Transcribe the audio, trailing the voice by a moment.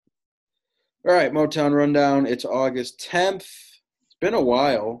All right, Motown Rundown. It's August 10th. It's been a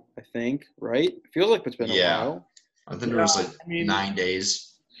while, I think, right? It feels like it's been a Yeah, while. I think it Yeah, was like I mean, 9 days.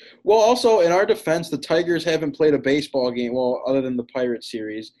 Well, also, in our defense, the Tigers haven't played a baseball game, well, other than the Pirates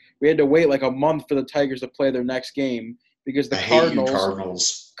series. We had to wait like a month for the Tigers to play their next game because the I hate you, Cardinals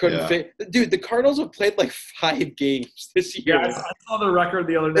Cardinals. couldn't Yeah. fit. Dude, the Cardinals have played like 5 games this yeah, I, year, I saw the record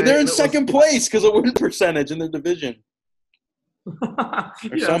the other and day, they're in and it was second place because of win percentage in their division or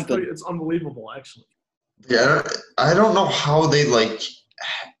yeah, something. it's unbelievable actually. Yeah, I don't know how they like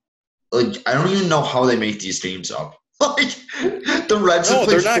I don't even know how they make these games up. Like the Reds have No,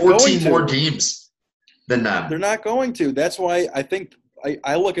 played they're not going 14 more to. games than them. They're not going to. That's why I think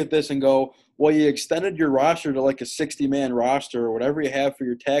I look at this and go, well, you extended your roster to like a 60-man roster or whatever you have for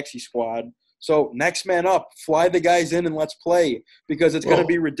your taxi squad. So next man up, fly the guys in and let's play because it's going to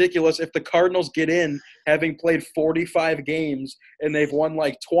be Well, ridiculous if the Cardinals get in having played 45 games and they've won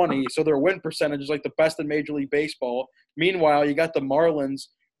like 20. So their win percentage is like the best in Major League Baseball. Meanwhile, you got the Marlins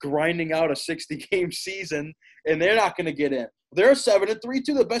grinding out a 60-game season and they're not going to get in. They're 7-3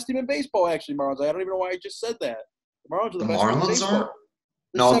 too, the best team in baseball. Actually, Marlins. I don't even know why I just said that. The Marlins are the the best team in Marlins aren't. baseball.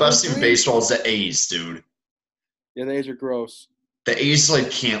 They're No, the seven and best team in three. baseball is the A's, dude. Yeah, the A's are gross. The A's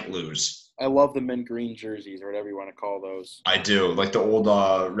like can't lose. I love the mint green jerseys or whatever you want to call those. I do like the old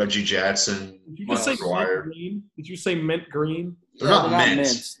Reggie Jackson, Did you just Mike say mint McGuire. green? Did you say mint green? They're Yeah, they're not not mint.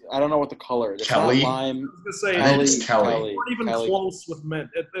 mint. I don't know what the color is. It's not Kelly. lime. I was gonna I say think Kelly, it's Kelly. you weren't even Kelly. close with mint.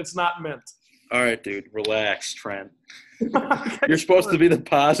 It's not mint. All right, dude. Relax, Trent. You're supposed to be the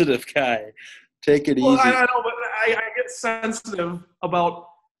positive guy. Take it Well, I easy. know, but I get sensitive about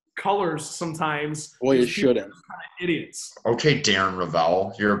colors sometimes. Well, you because people are shouldn't. just kind of idiots. Okay, Darren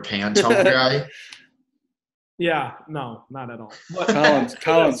Ravel, you're a Pantone guy. Yeah, no, not at all. But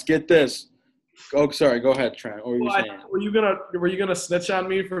Collins, get this. Oh, sorry. Go ahead, Trent. What were you Well, saying? were you gonna snitch on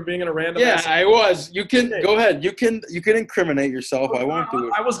me for being in a random Yeah, ass? I was. You can Okay. go ahead. You can incriminate yourself. I won't do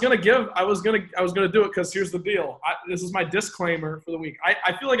it. I was gonna do it because here's the deal. This is my disclaimer for the week.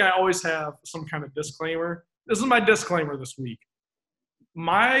 I feel like I always have some kind of disclaimer. This is my disclaimer this week.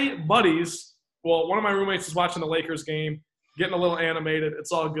 My buddies, well, one of my roommates is watching the Lakers game, getting a little animated.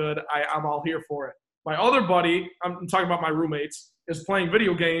 It's all good. I'm all here for it. My other buddy, I'm talking about my roommates, is playing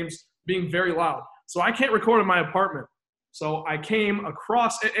video games, being very loud. So I can't record in my apartment. So I came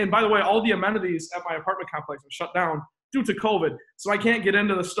across, and by the way, all the amenities at my apartment complex are shut down due to COVID. So I can't get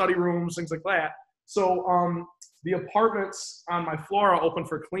into the study rooms, things like that. So the apartments on my floor are open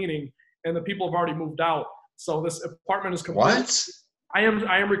for cleaning, and the people have already moved out. So this apartment is completely. What? I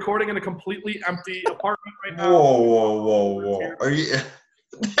am recording in a completely empty apartment right now. Whoa. Are you?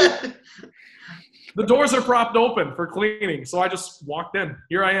 The doors are propped open for cleaning, so I just walked in.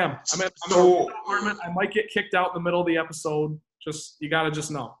 Here I am. I'm in So- an apartment. I might get kicked out in the middle of the episode. You gotta just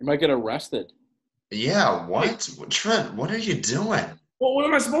know. You might get arrested. Yeah, what? Trent, what are you doing? Well, what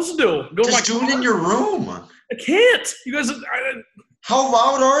am I supposed to do? Go Just to do my it in car? your room. I can't. You guys. How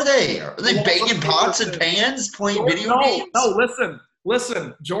loud are they? Are they Well, banging listen, pots and listen. pans, playing video games? No.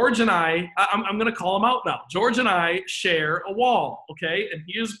 Listen. George and I'm gonna call him out now. George and I share a wall, okay, and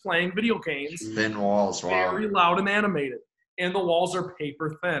he is playing video games. Thin walls, wow. Very loud and animated, and the walls are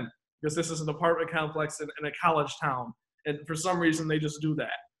paper thin because this is an apartment complex in a college town, and for some reason they just do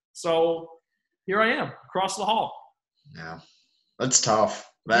that. So here I am across the hall. Yeah, that's tough.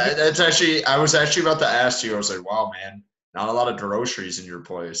 That's actually, I was actually about to ask you. I was like, wow, man, not a lot of groceries in your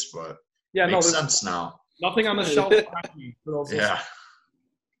place, but Yeah, makes there's sense now. nothing on the shelf behind me for those. Yeah.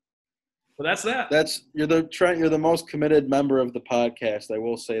 But that's that. Trent. You're the most committed member of the podcast. I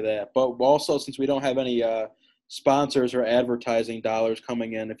will say that. But also, since we don't have any sponsors or advertising dollars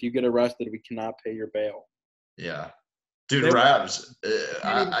coming in, if you get arrested, we cannot pay your bail. Yeah. Dude, They- Rabs,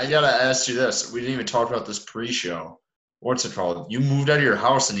 I got to ask you this. We didn't even talk about this pre-show. What's it called? You moved out of your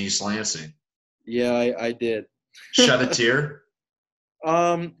house in East Lansing. Yeah, I did. Shed a tear?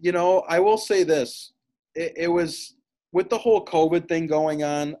 I will say this. It was with the whole COVID thing going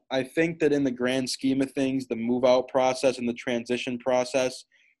on, I think that in the grand scheme of things, the move out process and the transition process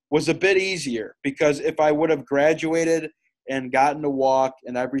was a bit easier because if I would have graduated and gotten to walk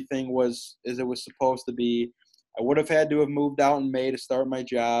and everything was as it was supposed to be, I would have had to have moved out in May to start my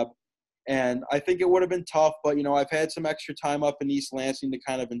job. And I think it would have been tough, but I've had some extra time up in East Lansing to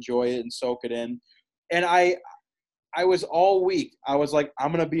kind of enjoy it and soak it in. And I was all week. I was like,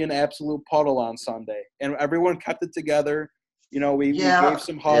 I'm gonna be an absolute puddle on Sunday, and everyone kept it together. We Yeah, gave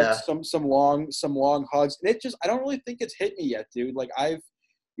some hugs, yeah. some long hugs, and it just I don't really think it's hit me yet, dude. Like I've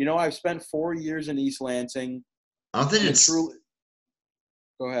spent 4 years in East Lansing, I don't think and it it's. truly.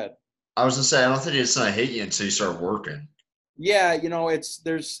 Go ahead. I was gonna say I don't think it's gonna hit you until you start working. Yeah,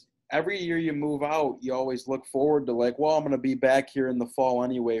 every year you move out, you always look forward to like, well, I'm going to be back here in the fall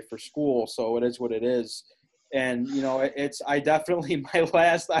anyway for school. So it is what it is. And, I definitely, I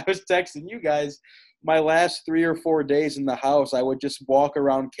was texting you guys, my last 3 or 4 days in the house, I would just walk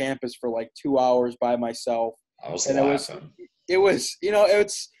around campus for like 2 hours by myself. I was And laughing. it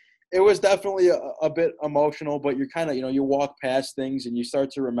was definitely a bit emotional, but you're kind of, you walk past things and you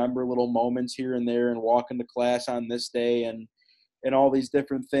start to remember little moments here and there and walk into class on this day and all these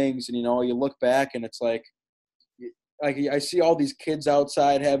different things. And, you look back and it's like I see all these kids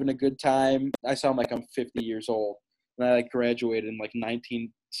outside having a good time. I sound like I'm 50 years old and I graduated in like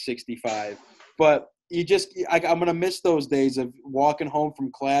 1965, but I'm going to miss those days of walking home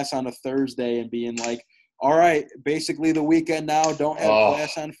from class on a Thursday and being like, all right, basically the weekend now, don't have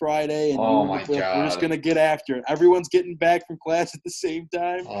class on Friday. And we're just going to get after it. Everyone's getting back from class at the same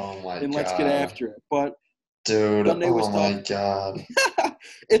time. Oh my God. And let's get after it. But dude, Sunday was my tough. God.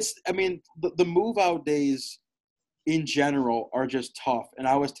 The move out days in general are just tough. And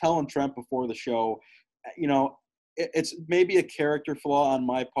I was telling Trent before the show, it's maybe a character flaw on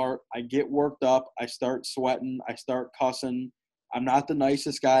my part. I get worked up. I start sweating. I start cussing. I'm not the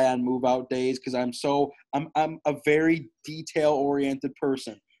nicest guy on move out days because I'm a very detail oriented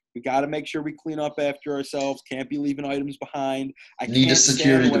person. We got to make sure we clean up after ourselves. Can't be leaving items behind. Need a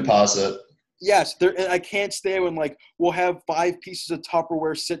security deposit. Yes, I can't stand when like we'll have 5 pieces of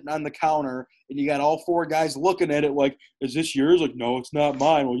Tupperware sitting on the counter and you got all 4 guys looking at it like, is this yours? Like, no, it's not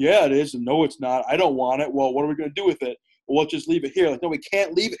mine. Well, yeah, it is. And no, it's not. I don't want it. Well, what are we going to do with it? Well, let's just leave it here. Like, no, we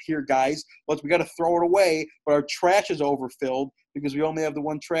can't leave it here, guys. We got to throw it away. But our trash is overfilled because we only have the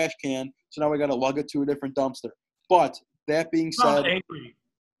one trash can. So now we got to lug it to a different dumpster. But that being said, I'm angry.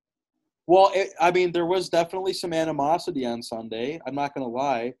 Well, there was definitely some animosity on Sunday. I'm not going to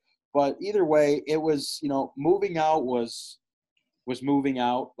lie. But either way, it was, moving out was moving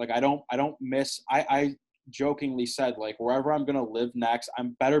out. Like, I don't miss – I jokingly said, like, wherever I'm going to live next,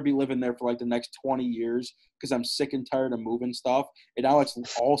 I'm better be living there for, like, the next 20 years because I'm sick and tired of moving stuff. And now it's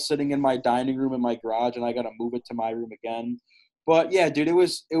all sitting in my dining room in my garage, and I got to move it to my room again. But, yeah, dude, it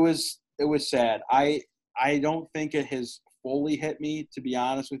was sad. I don't think it has fully hit me, to be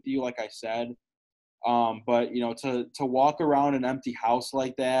honest with you, like I said. But, to walk around an empty house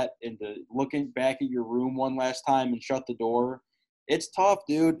like that and to looking back at your room one last time and shut the door, it's tough,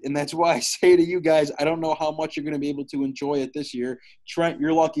 dude. And that's why I say to you guys, I don't know how much you're going to be able to enjoy it this year. Trent,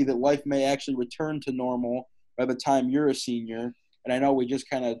 you're lucky that life may actually return to normal by the time you're a senior. And I know we just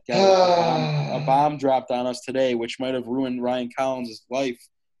kind of got a bomb dropped on us today, which might have ruined Ryan Collins' life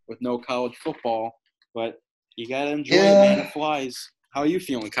with no college football. But you got to enjoy it, man. It flies. How are you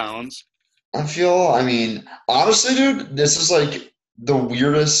feeling, Collins? Honestly, dude, this is like the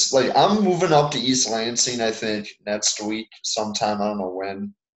weirdest. Like, I'm moving up to East Lansing, I think, next week sometime. I don't know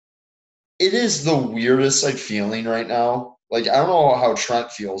when. It is the weirdest, like, feeling right now. Like, I don't know how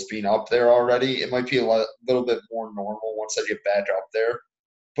Trent feels being up there already. It might be a little bit more normal once I get back up there.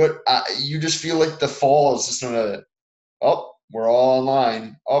 But you just feel like the fall is just going to, we're all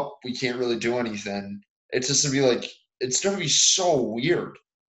online. We can't really do anything. It's just going to be like, it's going to be so weird.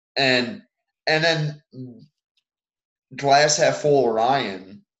 And then glass half full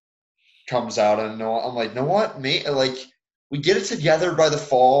Orion comes out, and I'm like, know what? Like, we get it together by the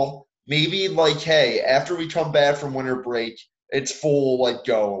fall. Maybe, like, hey, after we come back from winter break, it's full, like,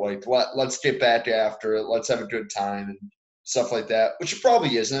 go. Like, let's get back after it. Let's have a good time and stuff like that, which it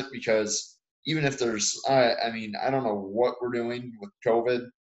probably isn't because even if there's I don't know what we're doing with COVID.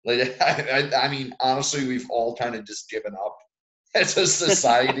 Like, honestly, we've all kind of just given up. As a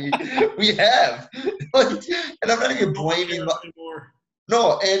society, we have. Like, and I'm not even blaming.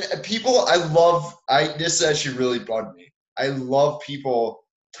 No, and people, this actually really bugged me. I love people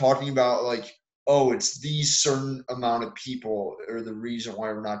talking about, like, oh, it's these certain amount of people are the reason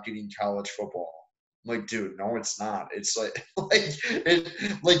why we're not getting college football. I'm like, dude, no, it's not. It's like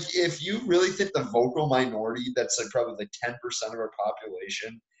if you really think the vocal minority, that's like probably like 10% of our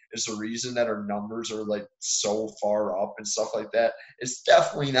population, is the reason that our numbers are like so far up and stuff like that. It's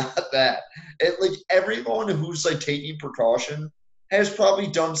definitely not that. Like, everyone who's like taking precaution has probably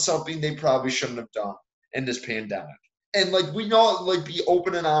done something they probably shouldn't have done in this pandemic. And like, we know, like, be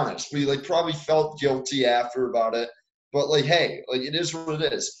open and honest. We like probably felt guilty after about it, but like, hey, like, it is what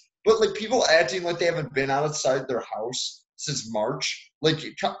it is. But like, people acting like they haven't been outside their house since March, like,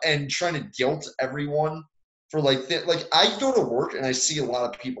 and trying to guilt everyone for like I go to work and I see a lot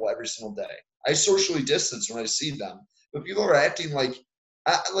of people every single day. I socially distance when I see them, but people are acting like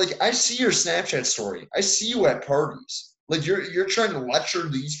I see your Snapchat story. I see you at parties. Like, you're trying to lecture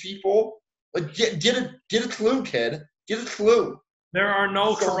these people. Like, get a clue, kid. Get a clue. There are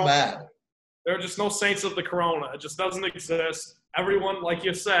no So corona. mad. There are just no saints of the corona. It just doesn't exist. Everyone, like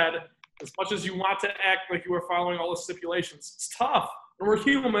you said, as much as you want to act like you are following all the stipulations, it's tough. And we're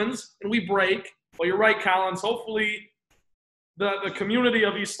humans, and we break. Well, you're right, Collins. Hopefully the community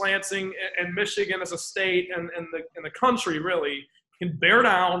of East Lansing and Michigan as a state and the country really can bear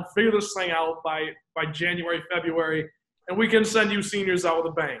down, figure this thing out by January, February, and we can send you seniors out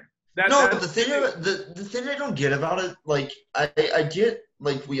with a bang. But the thing I don't get about it, like I get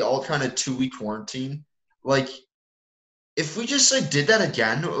like we all kind of 2-week quarantine. Like if we just like did that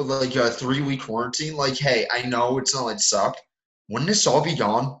again, like a 3-week quarantine, like hey, I know it's not like suck. Wouldn't this all be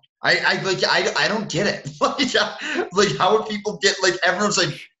gone? I don't get it. Like how would people get like everyone's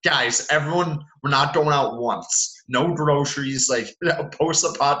like, guys, everyone, we're not going out once. No groceries, like post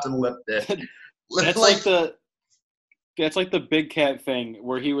a pot and lift it. That's like the Big Cat thing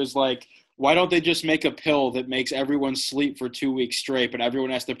where he was like, why don't they just make a pill that makes everyone sleep for 2 weeks straight, but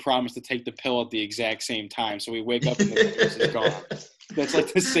everyone has to promise to take the pill at the exact same time. So we wake up and the virus is gone. That's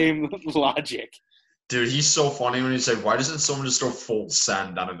like the same logic. Dude, he's so funny when he said, why doesn't someone just go full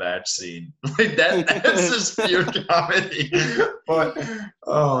send on a vaccine? Like that's just pure comedy. But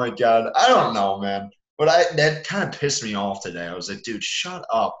oh my God. I don't know, man. But that kind of pissed me off today. I was like, dude, shut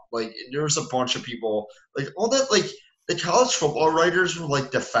up. Like there was a bunch of people like all that like the college football writers were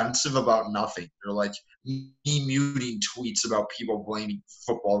like defensive about nothing. They're like me muting tweets about people blaming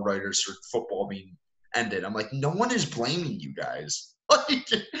football writers for football being ended. I'm like, no one is blaming you guys. Like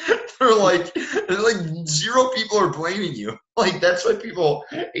they're like zero people are blaming you. Like that's why people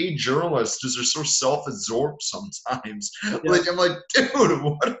hate journalists because they're so self-absorbed sometimes. Yeah. Like I'm like, dude,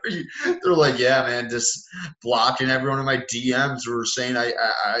 what are you? They're like, yeah, man, just blocking everyone in my DMs who are saying I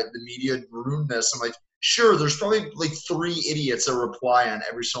the media ruined this. I'm like, sure, there's probably like 3 idiots that reply on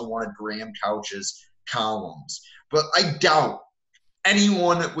every single one of Graham Couch's columns, but I doubt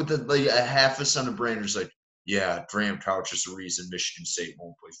anyone with a half a cent of brain is like, yeah, Graham Couch is the reason Michigan State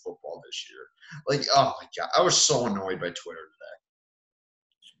won't play football this year. Like, oh my God, I was so annoyed by Twitter today.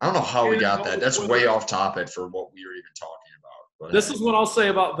 I don't know how we got that. That's way off topic for what we were even talking about. But this is what I'll say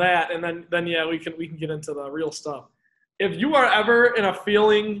about that, and then yeah, we can get into the real stuff. If you are ever in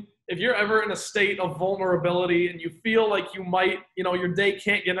if you're ever in a state of vulnerability and you feel like you might, your day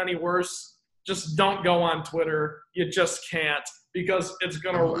can't get any worse, just don't go on Twitter. You just can't. Because it's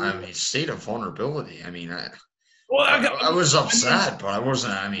going to – I mean, state of vulnerability. I mean, I was upset, but I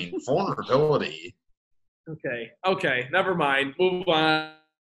wasn't – vulnerability. Okay. Never mind. Move on.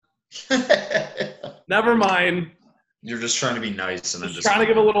 Never mind. You're just trying to be nice. And just trying to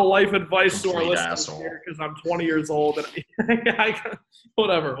give a little life advice to our listeners here because I'm 20 years old. And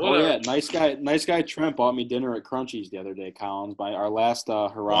whatever. Oh, yeah. Nice guy Trent bought me dinner at Crunchies the other day, Collins, by our last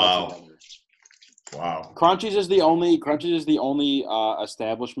hurrah together. Wow. Crunchies is the only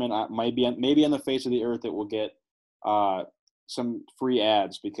establishment maybe on the face of the earth that will get some free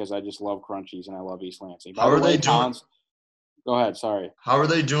ads because I just love Crunchies and I love East Lansing. How are they doing? Go ahead. Sorry. How are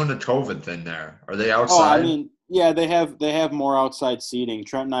they doing the COVID thing there? Are they outside? Oh, I mean, yeah, they have more outside seating.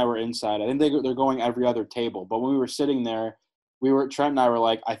 Trent and I were inside. I think they're going every other table. But when we were sitting there, Trent and I were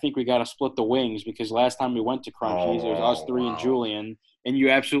like, I think we got to split the wings because last time we went to Crunchies, it was us three and Julian. And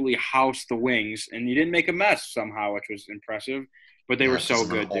you absolutely housed the wings, and you didn't make a mess somehow, which was impressive. But they were so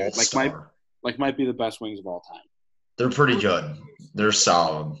good, dude. Might be the best wings of all time. They're pretty good. They're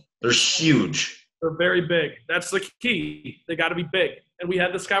solid. They're huge. They're very big. That's the key. They got to be big. And we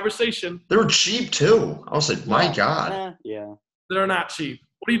had this conversation. They were cheap too. I was like, my God. Yeah. They're not cheap.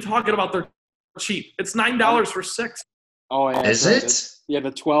 What are you talking about? They're cheap. It's $9 for 6. Oh, yeah. Is it? Yeah,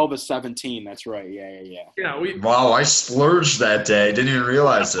 the 12 is 17. That's right. Yeah. Wow, I splurged that day. Didn't even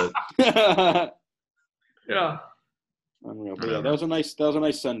realize it. Yeah. Unreal. But yeah, that was a nice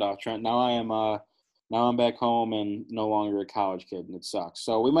send off, Trent. Now I'm back home and no longer a college kid, and it sucks.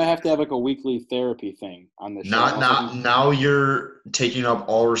 So we might have to have like a weekly therapy thing on this show. Now you're taking up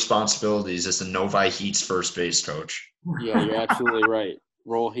all responsibilities as the Novi Heat's first base coach. Yeah, you're absolutely right.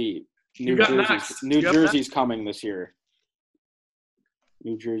 Roll Heat. New Jersey's coming this year.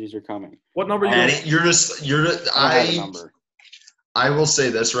 New Jerseys are coming. What number are you? I will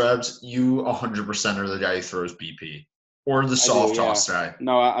say this, Rebs. You 100% are the guy who throws BP or the soft toss guy.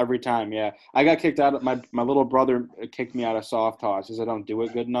 No, every time, yeah. I got kicked out. My little brother kicked me out of soft toss because I don't do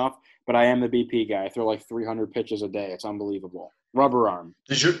it good enough. But I am the BP guy. I throw like 300 pitches a day. It's unbelievable. Rubber arm.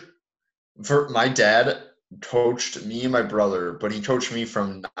 My dad coached me and my brother, but he coached me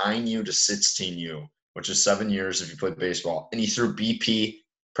from 9U to 16U. Which is 7 years if you played baseball. And he threw BP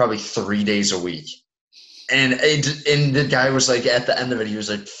probably 3 days a week. And the guy was like, at the end of it, he was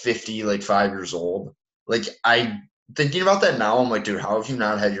like 50, like 5 years old. Like, I thinking about that now, I'm like, dude, how have you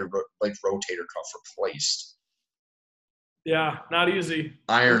not had your like rotator cuff replaced? Yeah, not easy.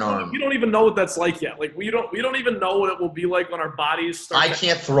 Iron We arm. don't even know what that's like yet. Like we don't even know what it will be like when our bodies start I to.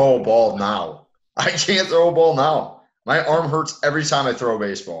 can't throw a ball now. I can't throw a ball now. My arm hurts every time I throw a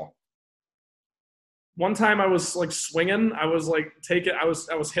baseball. One time I was like swinging. I was like I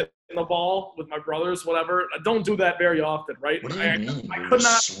was hitting the ball with my brothers, whatever. I don't do that very often, right? What do you I, mean? I You're could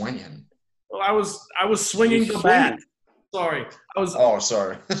not. just swinging. I was swinging You're the bat. swinging. Sorry, I was. Oh,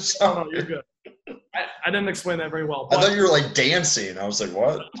 sorry. Oh no, you're Sorry. good. I didn't explain that very well, I but thought you were like dancing. I was like,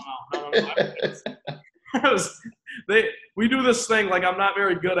 what? no. I was, we do this thing like I'm not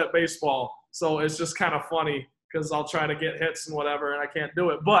very good at baseball, so it's just kind of funny because I'll try to get hits and whatever, and I can't do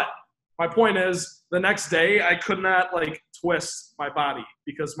it. But my point is, the next day I could not like twist my body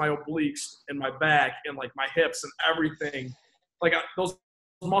because my obliques and my back and like my hips and everything, like those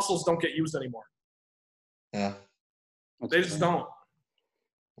muscles don't get used anymore. Yeah. They just don't.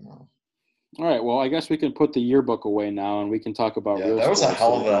 No. All right, well, I guess we can put the yearbook away now, and we can talk about Yeah, real that was a sports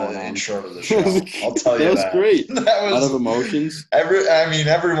hell of that are going an on. intro to the show. I'll tell you That was great. That was A lot of emotions.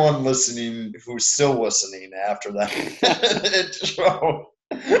 everyone listening who's still listening after that intro,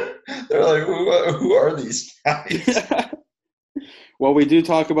 they're like, who are these guys? Well, we do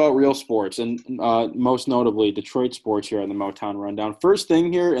talk about real sports, and most notably Detroit sports here on the Motown Rundown. First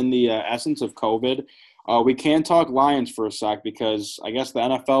thing here, in the essence of COVID, we can talk Lions for a sec because I guess the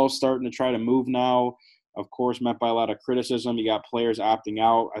NFL is starting to try to move now. Of course, met by a lot of criticism. You got players opting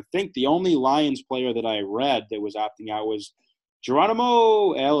out. I think the only Lions player that I read that was opting out was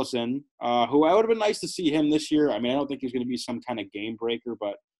Geronimo Allison, who I would have been nice to see him this year. I mean, I don't think he's going to be some kind of game breaker,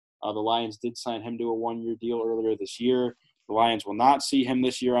 but the Lions did sign him to a one-year deal earlier this year. The Lions will not see him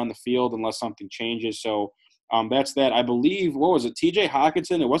this year on the field unless something changes. So that's that. I believe, what was it, TJ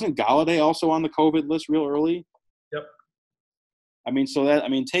Hawkinson? It wasn't Galladay also on the COVID list real early? Yep. I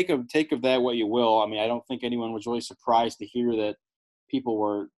mean, take of that what you will. I mean, I don't think anyone was really surprised to hear that people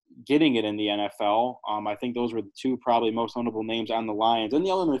were getting it in the NFL. I think those were the two probably most notable names on the Lions. And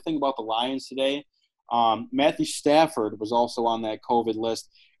the other thing about the Lions today, Matthew Stafford was also on that COVID list.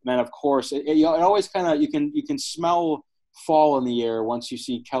 And then, of course, it always kind of you can smell fall in the air once you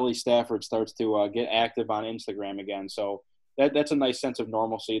see Kelly Stafford starts to get active on Instagram again. So that's a nice sense of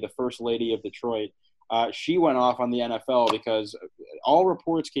normalcy. The first lady of Detroit, she went off on the NFL because all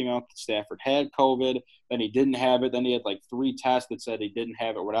reports came out that Stafford had COVID, then he didn't have it, then he had like 3 tests that said he didn't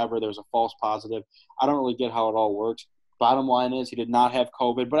have it, whatever. There was a false positive. I don't really get how it all works. Bottom line is he did not have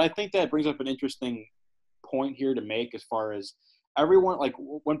COVID, but I think that brings up an interesting point here to make as far as everyone, like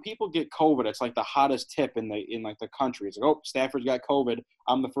when people get COVID, it's like the hottest tip in like the country. It's like, oh, Stafford's got COVID.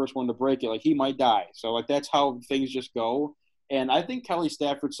 I'm the first one to break it. Like he might die. So like that's how things just go. And I think Kelly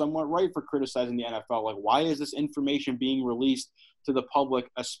Stafford's somewhat right for criticizing the NFL. Like, why is this information being released to the public,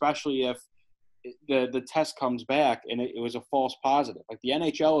 especially if the test comes back and it was a false positive? Like the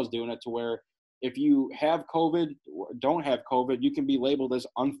NHL is doing it to where if you have COVID or don't have COVID, you can be labeled as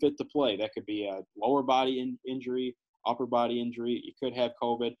unfit to play. That could be a lower body injury, upper body injury. You could have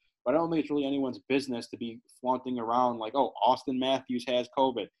COVID. But I don't think it's really anyone's business to be flaunting around like, oh, Austin Matthews has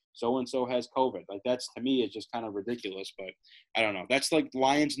COVID. So-and-so has COVID. Like that's, to me, is just kind of ridiculous. But I don't know. That's like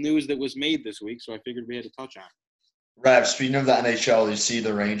Lions news that was made this week, so I figured we had to touch on it. Rav, speaking of the NHL, you see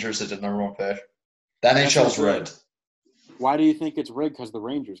the Rangers at the number 1 pick? The That's NHL's not rigged. Why do you think it's rigged? Because the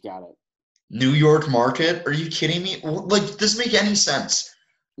Rangers got it. New York market? Are you kidding me? Like, doesn't make any sense.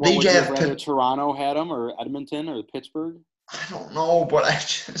 Well, would you have rather Toronto had them or Edmonton or Pittsburgh? I don't know, but I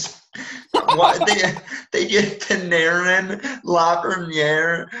just what they get Panarin,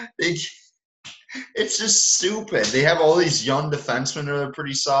 Lafreniere. It's just stupid. They have all these young defensemen that are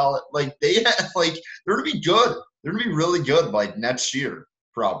pretty solid. Like they're gonna be good. They're gonna be really good like next year,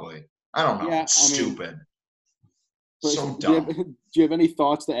 probably. I don't know. Yeah, it's stupid. So dumb. dumb. Do you have any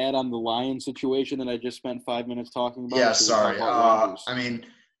thoughts to add on the Lions situation that I just spent 5 minutes talking about? Yeah, sorry. I mean,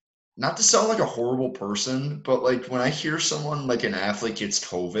 not to sound like a horrible person, but like when I hear someone like an athlete gets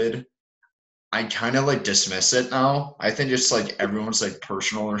COVID, I kind of like dismiss it now. I think it's like everyone's like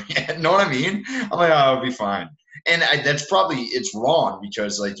personal. You know what I mean? I'm like, oh, it'll be fine. And that's probably, it's wrong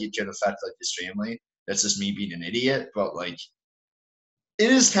because like it can affect like his family. That's just me being an idiot. But like, it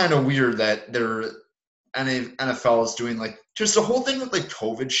is kind of weird that NFL is doing like just the whole thing with like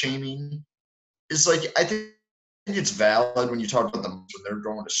COVID shaming is like, I think it's valid when you talk about them when they're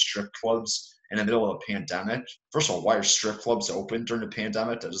going to strip clubs in the middle of a pandemic. First of all, why are strip clubs open during the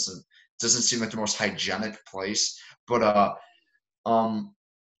pandemic? That doesn't seem like the most hygienic place. But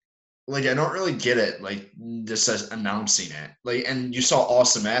like I don't really get it. Like just as announcing it. Like, and you saw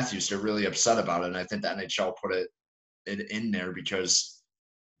Austin Matthews, they're really upset about it, and I think the NHL put it it in there because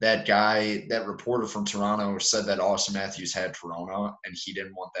that reporter from Toronto said that Austin Matthews had corona and he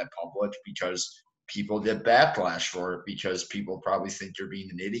didn't want that public because people get backlash for it because people probably think you're being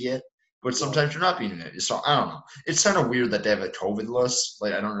an idiot, but sometimes you're not being an idiot. So I don't know. It's kind of weird that they have a COVID list.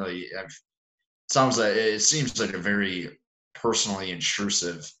 Like I don't really have. It seems like a very personally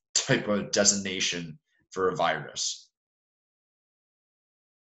intrusive type of designation for a virus.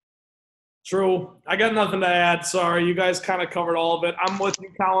 True. I got nothing to add. Sorry, you guys kind of covered all of it. I'm with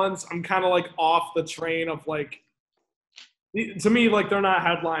you, Collins. I'm kind of like off the train of like, to me, like they're not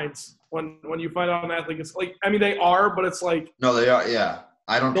headlines when you find out an athlete is like. I mean, they are, but it's like no, they are. Yeah,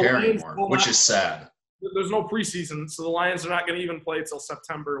 I don't care anymore, which is sad. There's no preseason, so the Lions are not going to even play till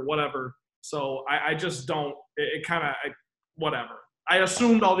September or whatever. So I just don't. It kind of whatever. I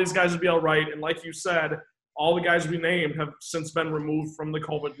assumed all these guys would be all right, and like you said, all the guys we named have since been removed from the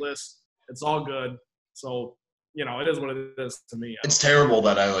COVID list. It's all good. So, it is what it is to me. It's terrible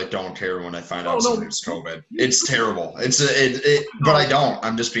that I don't care when I find out something's COVID. It's terrible. But I don't.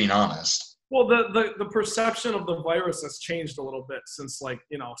 I'm just being honest. Well, the perception of the virus has changed a little bit since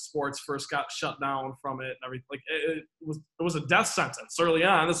sports first got shut down from it and everything. Like it was a death sentence early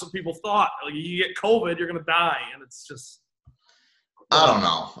on. That's what people thought. Like you get COVID, you're gonna die, and it's just. I don't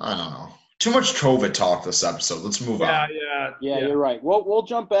know. Too much COVID talk this episode. Let's move on. Yeah, you're right. We'll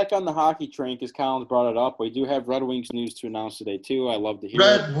jump back on the hockey train because Collins brought it up. We do have Red Wings news to announce today, too. I love to hear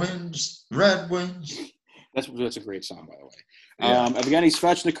Red Wings. That's a great song, by the way. Yeah. Evgeny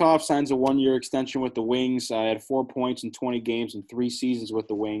Svechnikov signs a 1-year extension with the Wings. I had 4 points in 20 games and 3 seasons with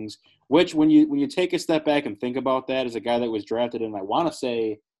the Wings, which when you take a step back and think about that as a guy that was drafted in, I want to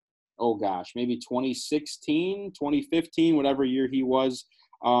say, maybe 2016, 2015, whatever year he was.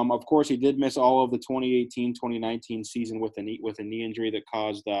 Of course, he did miss all of the 2018-2019 season with a knee injury that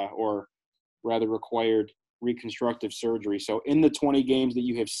caused, or rather required, reconstructive surgery. So in the 20 games that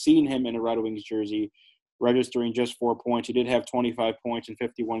you have seen him in a Red Wings jersey, registering just 4 points, he did have 25 points in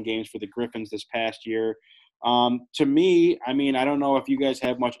 51 games for the Griffins this past year. To me, I mean, I don't know if you guys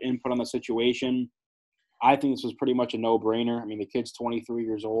have much input on the situation. I think this was pretty much a no-brainer. I mean, the kid's 23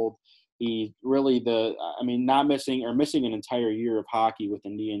 years old. He really not missing an entire year of hockey with a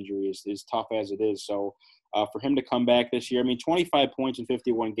knee injury is tough as it is. So for him to come back this year, 25 points in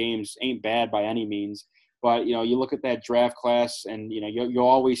 51 games ain't bad by any means. But, you look at that draft class and, you'll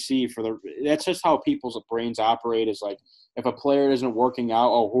always see that's just how people's brains operate is like if a player isn't working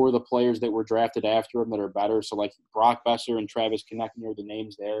out, who are the players that were drafted after him that are better? So like Brock Besser and Travis Konecny are the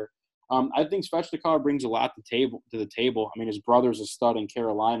names there. I think Svechnikov brings a lot to the table. I mean, his brother's a stud in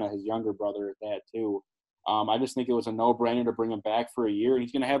Carolina, his younger brother at that too. I just think it was a no-brainer to bring him back for a year, and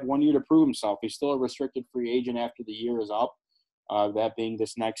he's going to have 1 year to prove himself. He's still a restricted free agent after the year is up, that being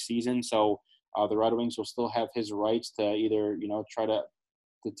this next season. So the Red Wings will still have his rights to either, try to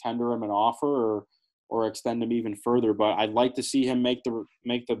tender him an offer or extend him even further. But I'd like to see him make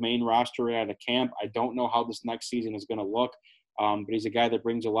the main roster out of camp. I don't know how this next season is going to look. But he's a guy that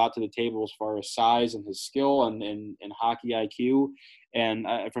brings a lot to the table as far as size and his skill and hockey IQ. And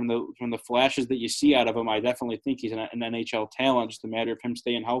from the flashes that you see out of him, I definitely think he's an NHL talent. Just a matter of him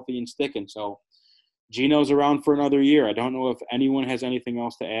staying healthy and sticking. So Gino's around for another year. I don't know if anyone has anything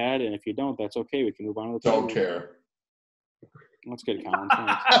else to add. And if you don't, that's okay. We can move on to the Don't care. That's good, Colin.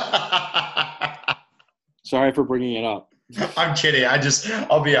 Sorry for bringing it up. I'm kidding.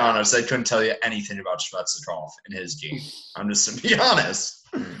 I'll be honest. I couldn't tell you anything about Svechnikov in his game. I'm just to be honest.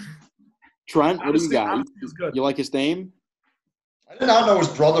 Trent, what do you got? Good. You like his name? I did not know his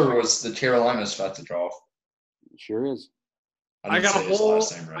brother was the Carolina Svechnikov. Sure is. I got a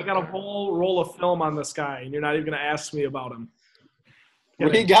whole roll of film on this guy, and you're not even going to ask me about him.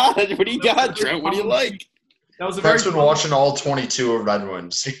 What do you got? What do you got, Trent? What do you like? That was a Trent's been watching all 22 of Red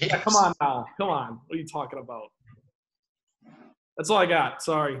Wings. Yeah, come on now. Come on. What are you talking about? That's all I got.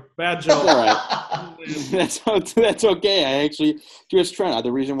 Sorry. Bad joke. All right. That's okay. I actually just Trent.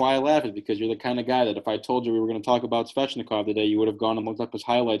 The reason why I laugh is because you're the kind of guy that if I told you we were going to talk about Svechnikov today, you would have gone and looked up his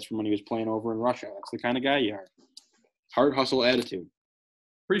highlights from when he was playing over in Russia. That's the kind of guy you are. Heart, hustle, attitude.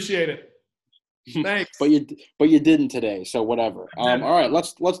 Appreciate it. Thanks. but you didn't today, so whatever. All right,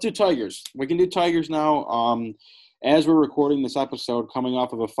 let's do Tigers. We can do Tigers now. As we're recording this episode, coming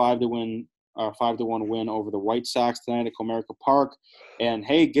off of a 5-1 win over the White Sox tonight at Comerica Park. And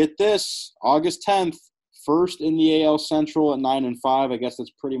hey, get this, August 10th, first in the AL Central at 9-5. I guess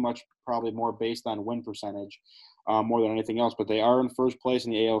that's pretty much probably more based on win percentage more than anything else. But they are in first place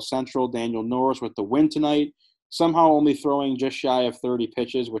in the AL Central. Daniel Norris with the win tonight, somehow only throwing just shy of 30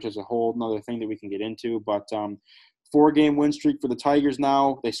 pitches, which is a whole another thing that we can get into. But 4-game win streak for the Tigers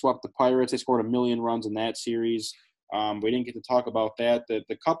now. They swept the Pirates. They scored 1 million runs in that series. We didn't get to talk about that.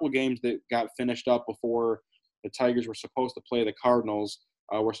 The couple games that got finished up before the Tigers were supposed to play the Cardinals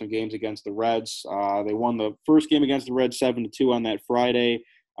were some games against the Reds. They won the first game against the Reds 7-2 on that Friday.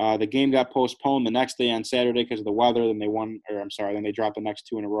 The game got postponed the next day on Saturday because of the weather. Then they dropped the next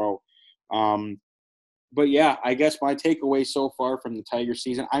two in a row. But yeah, I guess my takeaway so far from the Tigers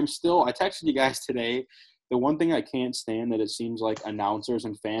season, I texted you guys today. The one thing I can't stand that it seems like announcers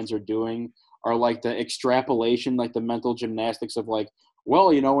and fans are doing are like the extrapolation, like the mental gymnastics of like, well,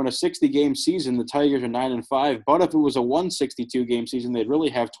 in a 60-game season, the Tigers are 9-5. But if it was a 162-game season, they'd really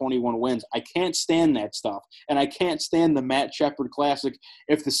have 21 wins. I can't stand that stuff. And I can't stand the Matt Shepard Classic.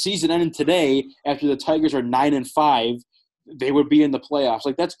 If the season ended today after the Tigers are 9-5, they would be in the playoffs.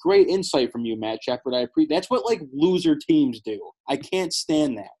 Like, that's great insight from you, Matt Shepard. I appreciate. That's what, like, loser teams do. I can't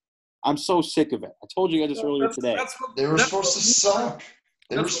stand that. I'm so sick of it. I told you guys this earlier today. They were supposed to suck.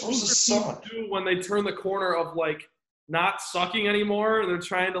 They were supposed to suck. Do when they turn the corner of, like, not sucking anymore. They're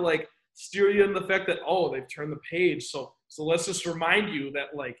trying to, like, steer you in the fact that, they've turned the page. So let's just remind you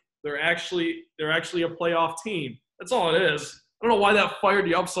that, like, they're actually a playoff team. That's all it is. I don't know why that fired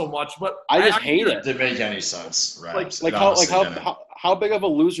you up so much, but I just hate it. It didn't make any sense. How big of a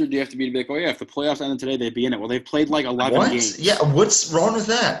loser do you have to be like, if the playoffs ended today, they'd be in it? Well, they've played like 11 games. Yeah, what's wrong with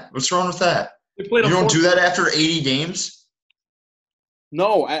that? They played you don't do that after 80 games?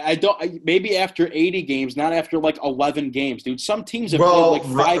 No, I don't. Maybe after 80 games, not after like 11 games, dude. Some teams have played like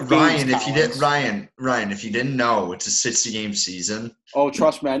 5 games. Ryan, if you didn't know, it's a 60-game season. Oh,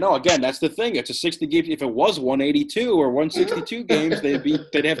 trust me, I know. Again, that's the thing. It's a 60 game. If it was 182 or 162 games,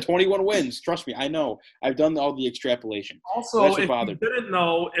 they'd have 21 wins. Trust me, I know. I've done all the extrapolation. Also, if you didn't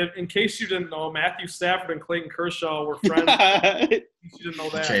know, in case you didn't know, Matthew Stafford and Clayton Kershaw were friends. You didn't know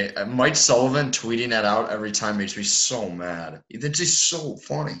that. Okay, Mike Sullivan tweeting that out every time makes me so mad. It's just so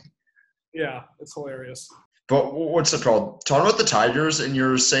funny. Yeah, it's hilarious. But what's it called? Talking about the Tigers, and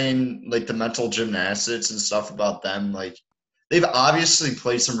you're saying like the mental gymnastics and stuff about them, like they've obviously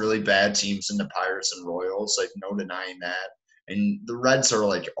played some really bad teams in the Pirates and Royals, like no denying that. And the Reds are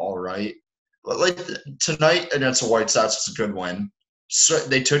like all right, but like tonight against the White Sox was a good win. So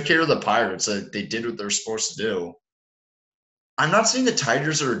they took care of the Pirates. They did what they're supposed to do. I'm not saying the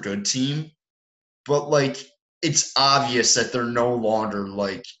Tigers are a good team, but like it's obvious that they're no longer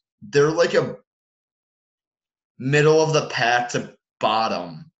like they're like a middle of the pack to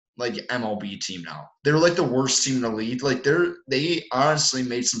bottom like MLB team now. They're like the worst team in the league. Like they honestly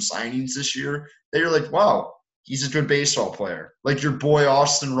made some signings this year. They're like, wow, he's a good baseball player. Like your boy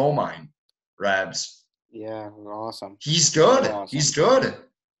Austin Romine, Rabs. Yeah, awesome. He's good. Awesome. He's good.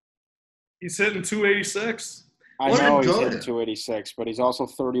 He's hitting 286. I know he's hitting 286, but he's also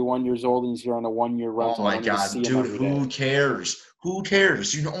 31 years old and he's here on a 1-year rental. Oh my God, dude! Who cares? Who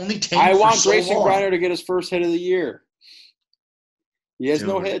cares? You only take. I want Grayson Griner to get his first hit of the year. He has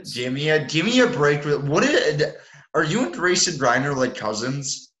no hits. Give me a break. Are you and Grayson Griner like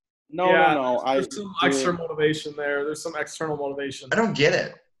cousins? No. There's some extra motivation there. There's some external motivation. I don't get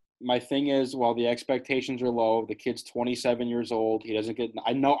it. My thing is, while the expectations are low, the kid's 27 years old. He doesn't get –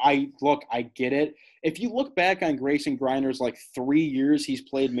 I get it. If you look back on Grayson Griner's, 3 years he's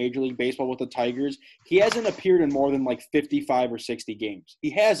played Major League Baseball with the Tigers, he hasn't appeared in more than, 55 or 60 games. He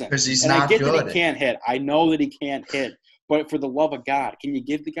hasn't. Because he's not good. I get that he can't hit. I know that he can't hit. But for the love of God, can you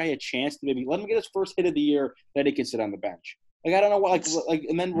give the guy a chance to maybe let him get his first hit of the year, then he can sit on the bench? I don't know what –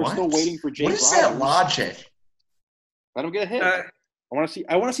 and then we're still waiting for Jake Rogers. What is that logic? Let him get a hit.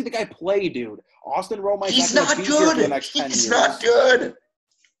 I want to see the guy play, dude. Austin Romine. He's not good. For the next 10 years. Not good.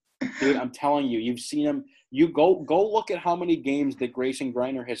 Dude, I'm telling you, you've seen him. You go look at how many games that Grayson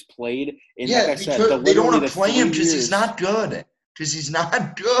Griner has played. And like I said, they don't want to play him because he's not good. Because he's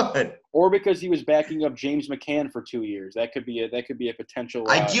not good. Or because he was backing up James McCann for 2 years. That could be a potential.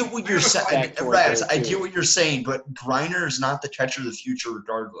 I get what you're saying, Raz. I get what you're saying, but Griner is not the catcher of the future,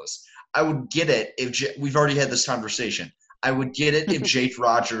 regardless. I would get it if we've already had this conversation. I would get it if Jake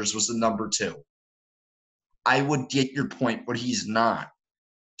Rogers was the number 2. I would get your point, but he's not.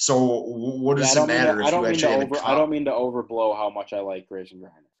 So what does it matter if you actually have a cup? I don't mean to overblow how much I like Grayson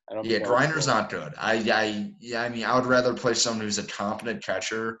Griner. Griner's not good. I mean, I would rather play someone who's a competent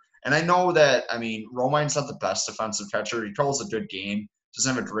catcher. And I know that, Romine's not the best defensive catcher. He calls a good game.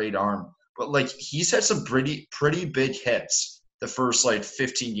 Doesn't have a great arm. But, he's had some pretty big hits the first,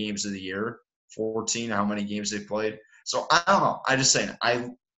 15 games of the year. 14, how many games they've played. So, I don't know. I just saying,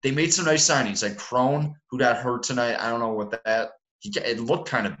 they made some nice signings. Like Crone, who got hurt tonight. I don't know what that – it looked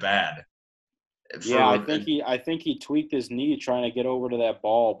kind of bad. I think he tweaked his knee trying to get over to that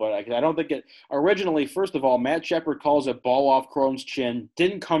ball, but I don't think it – originally, first of all, Matt Shepard calls it ball off Crone's chin,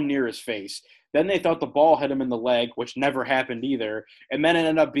 didn't come near his face. Then they thought the ball hit him in the leg, which never happened either. And then it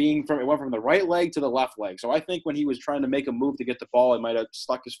ended up it went from the right leg to the left leg. So I think when he was trying to make a move to get the ball, he might have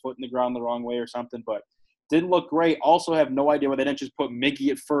stuck his foot in the ground the wrong way or something. But didn't look great. Also have no idea why they didn't just put Miggy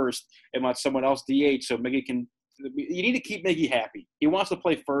at first and let someone else DH so Miggy can – you need to keep Miggy happy. He wants to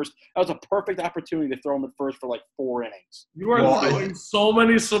play first. That was a perfect opportunity to throw him at first for like 4 innings. You are throwing so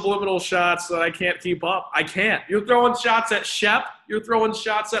many subliminal shots that I can't keep up. I can't. You're throwing shots at Shep. You're throwing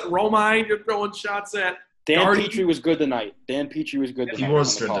shots at Romine. You're throwing shots at Dan Petrie was good tonight. He was good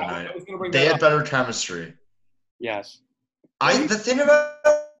tonight. They had better chemistry. Yes. The thing about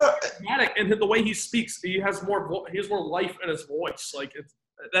and the way he speaks, he has more life in his voice. Like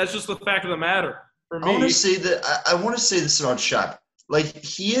that's just the fact of the matter. I want to say that I want to say this about Shep. Like,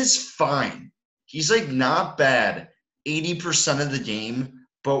 he is fine. He's like not bad 80% of the game,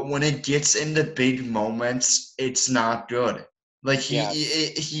 but when it gets into big moments, it's not good. Like he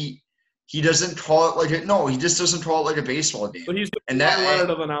doesn't call it he just doesn't call it like a baseball game. But he's the Leonard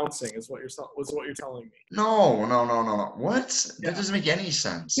of announcing is what you're telling me. No. What? That doesn't make any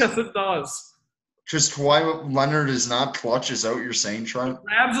sense. Yes, it does. Just why Leonard is not clutch, is that what you're saying, Trent?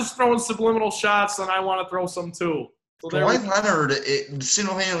 Rabs is throwing subliminal shots, and I want to throw some too. So Dwight Leonard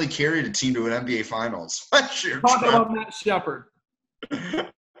single-handedly carried a team to an NBA Finals. Talk about Matt Shepard.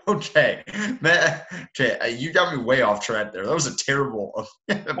 Okay. You got me way off track there. That was a terrible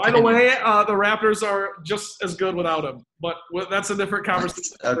opinion. By the way, the Raptors are just as good without him, but that's a different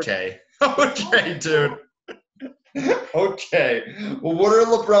conversation. Okay, dude. Okay. Well, what are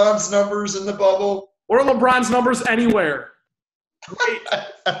LeBron's numbers in the bubble? What are LeBron's numbers anywhere?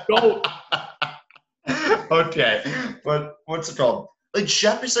 Go. Okay. But what's it called? Like,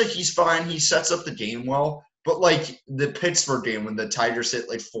 Shep is he's fine. He sets up the game well. But, the Pittsburgh game when the Tigers hit,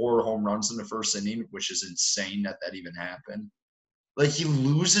 4 home runs in the first inning, which is insane that even happened. He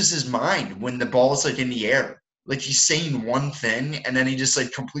loses his mind when the ball is, in the air. He's saying one thing, and then he just,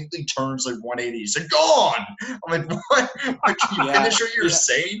 completely turns, 180. He's like, gone! I'm like, what? Can you finish what you're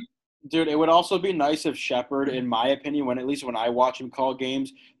saying? Dude, it would also be nice if Shepard, in my opinion, at least when I watch him call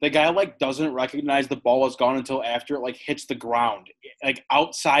games, the guy, doesn't recognize the ball is gone until after it, hits the ground,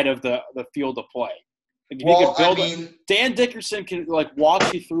 outside of the field of play. Dan Dickerson can,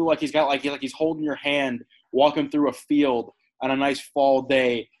 walk you through, he's got, he's holding your hand, walking through a field on a nice fall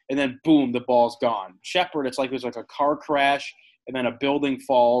day, and then boom, the ball's gone. Shepard, it's there's a car crash, and then a building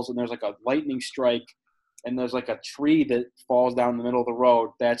falls, and there's a lightning strike, and there's a tree that falls down the middle of the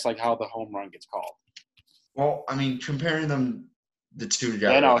road. That's how the home run gets called. Well, comparing the two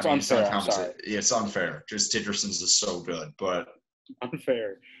together, I know, it's unfair. Yeah, it's unfair. Just Dickerson's is so good, but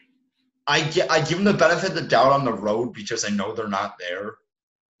unfair. I give them the benefit of the doubt on the road because I know they're not there.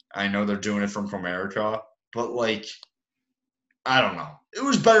 I know they're doing it from Comerica, but I don't know. It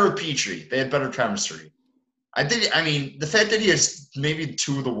was better with Petrie. They had better chemistry. The fact that he has maybe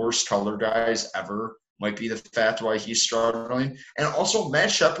 2 of the worst color guys ever might be the fact why he's struggling. And also,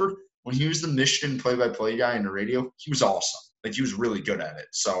 Matt Shepard, when he was the Michigan play-by-play guy in the radio, he was awesome. He was really good at it.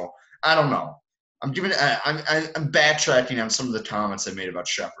 So, I don't know. I'm backtracking on some of the comments I made about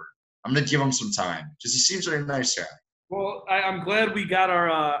Shepard. I'm going to give him some time because he seems like a nice guy. Well, I'm glad we got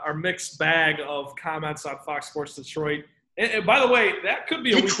our mixed bag of comments on Fox Sports Detroit. And by the way, that could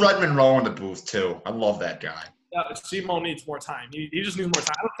be a week. Fred Monroe in the booth, too. I love that guy. Simo needs more time. He just needs more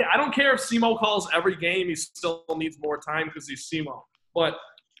time. I don't care if Simo calls every game. He still needs more time because he's Simo. But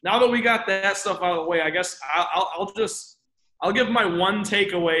now that we got that stuff out of the way, I guess I'll give my one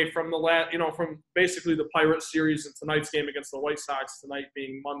takeaway from from basically the Pirates series and tonight's game against the White Sox, tonight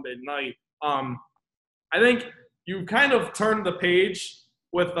being Monday night. I think you kind of turned the page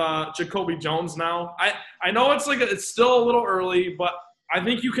with Jacoby Jones now. I know it's still a little early, but I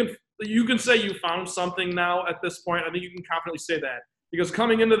think you can say you found something now at this point. I think you can confidently say that because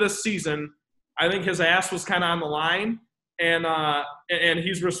coming into this season, I think his ass was kind of on the line, and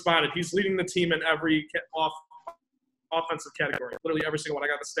he's responded. He's leading the team in every offensive category, literally every single one.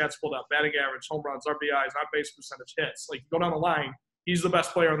 I got the stats pulled up: batting average, home runs, RBIs, on base percentage, hits. Go down the line, he's the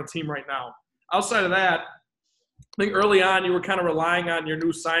best player on the team right now. Outside of that, I think early on you were kind of relying on your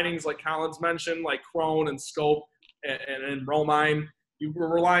new signings, like Collins mentioned, like Crone and Scope and Romine. You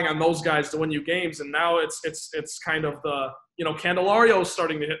were relying on those guys to win you games, and now it's kind of the Candelario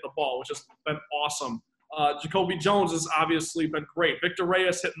starting to hit the ball, which has been awesome. Jacoby Jones has obviously been great. Victor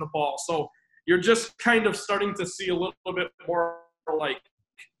Reyes hitting the ball, so you're just kind of starting to see a little bit more like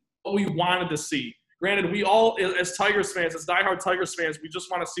what we wanted to see. Granted, we all, as Tigers fans, as diehard Tigers fans, we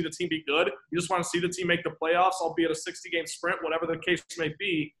just want to see the team be good. We just want to see the team make the playoffs, albeit a 60-game sprint, whatever the case may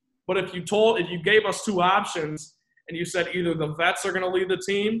be. But if you gave us 2 options and you said either the vets are going to lead the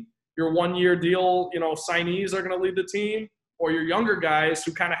team your 1-year deal, signees are going to lead the team, or your younger guys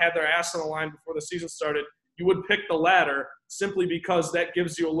who kind of had their ass on the line before the season started, you would pick the latter simply because that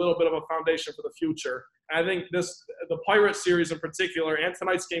gives you a little bit of a foundation for the future. And I think the Pirates series in particular, and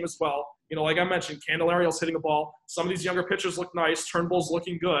tonight's game as well, like I mentioned, Candelario's hitting the ball. Some of these younger pitchers look nice. Turnbull's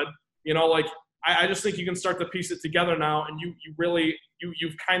looking good. I just think you can start to piece it together now, and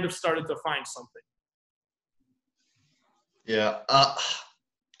you've kind of started to find something. Yeah.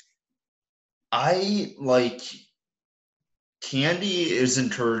 I like Candy is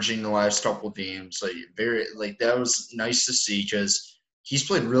encouraging the last couple of games. That was nice to see because he's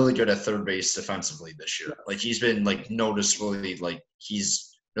played really good at third base defensively this year. He's been noticeably he's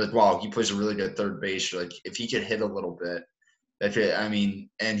wow, he plays a really good third base. If he could hit a little bit,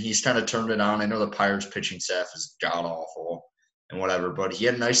 and he's kind of turned it on. I know the Pirates pitching staff is god awful and whatever, but he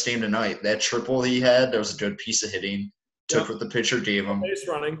had a nice game tonight. That triple he had, that was a good piece of hitting. Took what the pitcher gave him. Base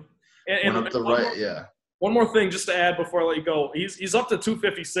running. Went up the right, yeah. One more thing just to add before I let you go. He's up to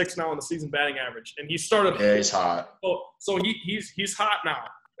 256 now in the season batting average, and he started. Yeah, he's hot. So he's hot now.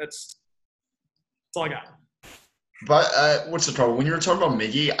 That's all I got. But what's the trouble? When you were talking about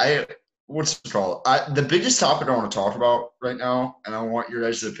Miggy, what's the trouble? The biggest topic I want to talk about right now, and I want your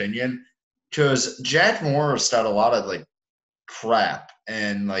guys' opinion, because Jack Morris got a lot of crap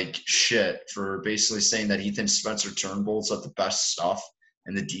and shit for basically saying that he thinks Spencer Turnbull's got the best stuff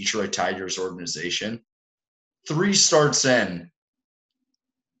in the Detroit Tigers organization. 3 starts in.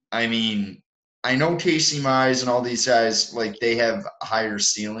 I mean, I know Casey Mize and all these guys, they have higher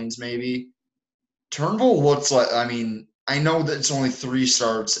ceilings maybe. Turnbull looks I know that it's only 3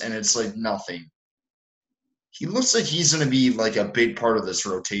 starts and it's nothing. He looks like he's going to be a big part of this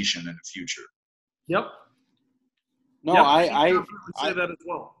rotation in the future. Yep. No, yep, I say that as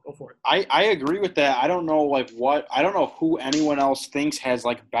well. Go for it. I agree with that. I don't know I don't know who anyone else thinks has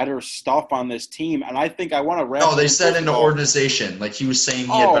better stuff on this team, and I think I want to wrap. No, they said in the organization, he was saying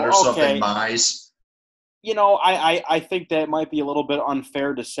he had better stuff than Mize. I think that might be a little bit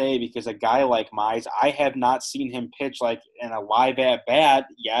unfair to say because a guy like Mize, I have not seen him pitch in a live at bat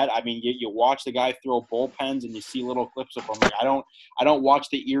yet. I mean, you watch the guy throw bullpens and you see little clips of him. I don't watch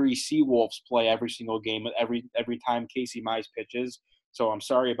the Erie Seawolves play every single game every time Casey Mize pitches. So I'm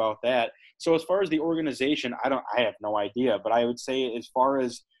sorry about that. So as far as the organization, I have no idea. But I would say as far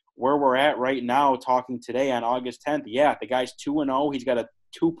as where we're at right now, talking today on August 10th, yeah, the guy's 2-0. He's got a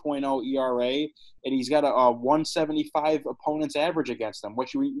 2.0 ERA, and he's got a 175 opponent's average against them.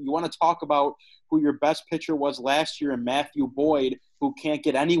 What you want to talk about who your best pitcher was last year in Matthew Boyd, who can't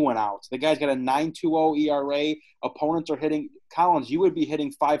get anyone out. The guy's got a 9.20 ERA. Opponents are hitting – Collins, you would be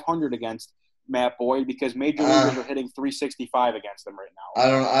hitting 500 against Matt Boyd because major leaguers are hitting 365 against them right now.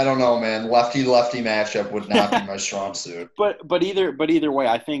 I don't know, man. Lefty-lefty matchup would not be my strong suit. But either way,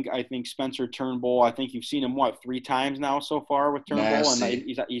 I think Spencer Turnbull. I think you've seen him 3 times now so far with Turnbull,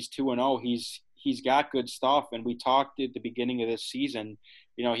 Nasty. And he's 2-0. He's got good stuff. And we talked at the beginning of this season.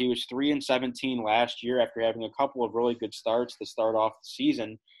 He was 3-17 last year after having a couple of really good starts to start off the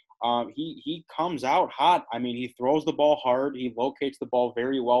season. He comes out hot. I mean, he throws the ball hard. He locates the ball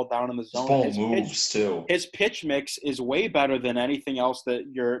very well down in the zone. His ball moves too. His pitch mix is way better than anything else that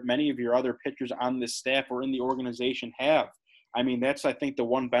many of your other pitchers on this staff or in the organization have. I mean, that's, I think, the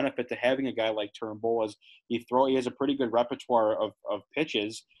one benefit to having a guy like Turnbull is he has a pretty good repertoire of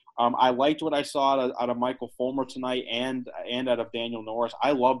pitches. I liked what I saw out of Michael Fulmer tonight and out of Daniel Norris.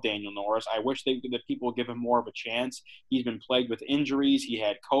 I love Daniel Norris. I wish that people would give him more of a chance. He's been plagued with injuries. He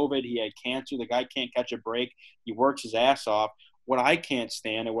had COVID. He had cancer. The guy can't catch a break. He works his ass off. What I can't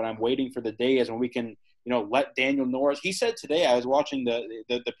stand and what I'm waiting for the day is when we can, let Daniel Norris – he said today, I was watching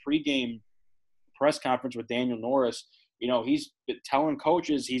the pregame press conference with Daniel Norris – he's telling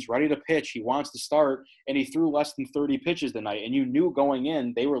coaches he's ready to pitch. He wants to start, and he threw less than 30 pitches tonight. And you knew going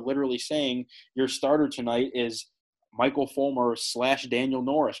in, they were literally saying your starter tonight is Michael Fulmer / Daniel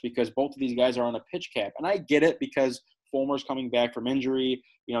Norris because both of these guys are on a pitch cap. And I get it because Fulmer's coming back from injury.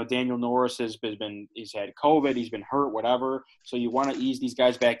 Daniel Norris he's had COVID, he's been hurt, whatever. So you want to ease these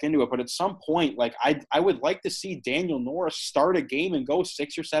guys back into it. But at some point, I would like to see Daniel Norris start a game and go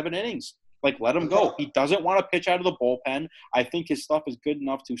 6 or 7 innings. Let him go. He doesn't want to pitch out of the bullpen. I think his stuff is good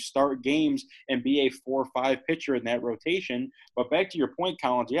enough to start games and be a 4 or 5 pitcher in that rotation. But back to your point,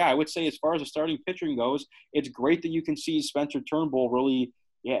 Collins, yeah, I would say as far as the starting pitching goes, it's great that you can see Spencer Turnbull really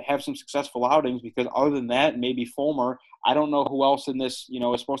have some successful outings because other than that, maybe Fulmer, I don't know who else in this,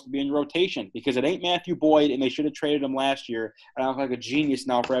 is supposed to be in rotation because it ain't Matthew Boyd and they should have traded him last year. And I look like a genius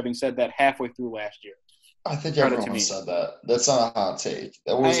now for having said that halfway through last year. I think everyone said that. That's not a hot take.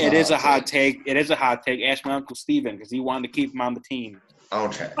 It is a hot take. It is a hot take. Ask my Uncle Steven because he wanted to keep him on the team.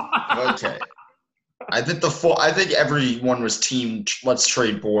 Okay. I think everyone was team. Let's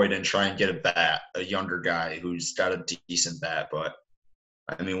trade Boyd and try and get a younger guy who's got a decent bat. But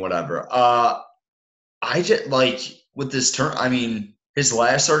I mean, whatever. I just with this turn. I mean, his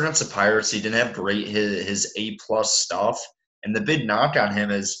last start against the Pirates, he didn't have great his A+ stuff, and the big knock on him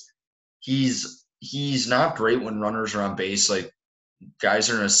is he's not great when runners are on base. Like guys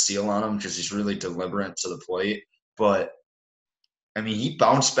are gonna steal on him because he's really deliberate to the plate, but. I mean, he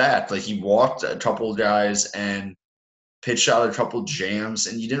bounced back. Like, he walked a couple of guys and pitched out a couple of jams,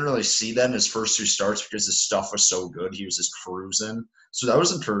 and you didn't really see that in his first 2 starts because his stuff was so good. He was just cruising. So that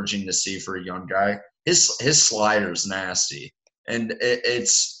was encouraging to see for a young guy. His slider's nasty, and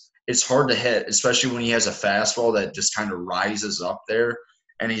it's hard to hit, especially when he has a fastball that just kind of rises up there,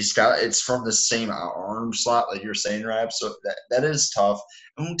 and it's from the same arm slot like you're saying, Rab. So that is tough.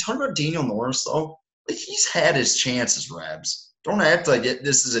 And when we talk about Daniel Norris, though, like he's had his chances, Rabs. Don't act like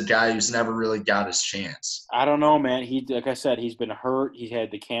this is a guy who's never really got his chance. I don't know, man. Like I said, he's been hurt. He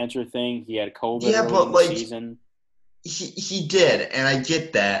had the cancer thing. He had COVID early in the season. He did, and I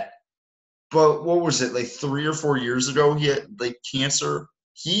get that. But what was it, like 3 or 4 years ago? He had like cancer.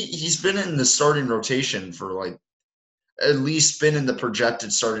 He's been in the starting rotation for like at least been in the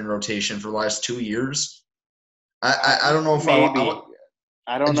projected starting rotation for the last 2 years. I don't know if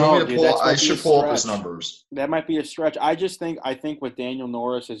I don't know, dude. I should pull up his numbers. That might be a stretch. I think with Daniel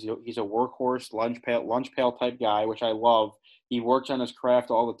Norris is he's a workhorse, lunch pail type guy, which I love. He works on his craft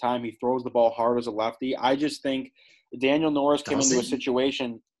all the time. He throws the ball hard as a lefty. I just think Daniel Norris came into a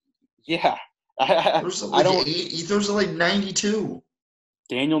situation. Yeah, he throws it like 92.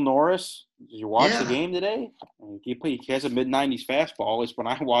 Daniel Norris. Did you watch the game today? He has a mid-90s fastball. Is when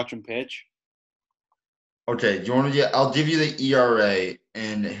I watch him pitch. Okay, do you want to get? I'll give you the ERA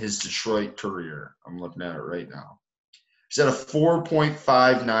in his Detroit career. I'm looking at it right now. He's at a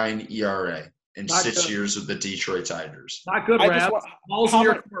 4.59 ERA in 6 years with the Detroit Tigers. Not good, Rabs. Balls in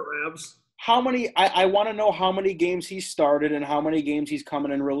your court, Rabs. How many? I want to know how many games he started and how many games he's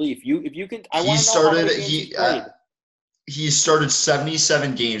coming in relief. If you can, I want to know how many games he played. He started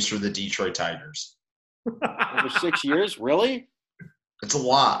 77 games for the Detroit Tigers. Over 6 years, really? It's a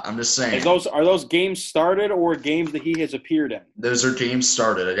lot. I'm just saying. Are those games started or games that he has appeared in? Those are games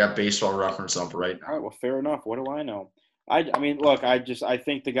started. I got Baseball Reference up right now. All right, well, fair enough. What do I know? I mean, look, I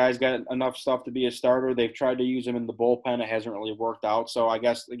think the guy's got enough stuff to be a starter. They've tried to use him in the bullpen. It hasn't really worked out. So I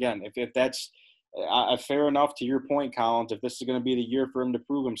guess, again, if that's fair enough to your point, Collins, if this is going to be the year for him to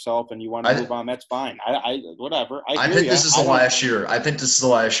prove himself and you want to move on, that's fine. Whatever. I think this is the last year. I think this is the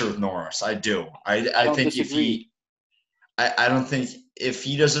last year with Norris. I do. I think disagree. I don't think if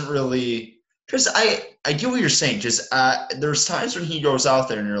he doesn't really – because I get what you're saying because there's times when he goes out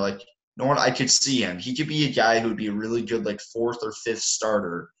there and you're like, you know what, I could see him. He could be a guy who would be a really good like 4th or 5th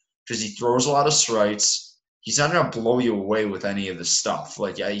starter because he throws a lot of strikes. He's not going to blow you away with any of the stuff.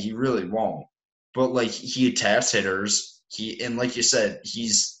 Like, he really won't. But, like, he attacks hitters. And like you said,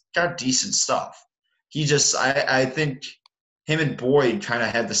 he's got decent stuff. He just – I think – him and Boyd kind of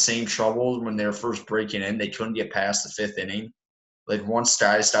had the same trouble when they were first breaking in. They couldn't get past the 5th inning. Like, once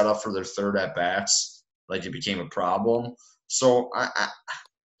guys got up for their 3rd at-bats, like, it became a problem. So,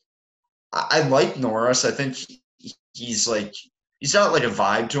 I like Norris. I think he's, like – he's got, like, a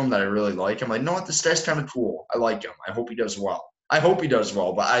vibe to him that I really like. I'm like, no, this guy's kind of cool. I like him. I hope he does well.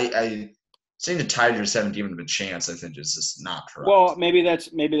 But I saying the Tigers haven't given him a chance, I think, is just not correct. Well, maybe that's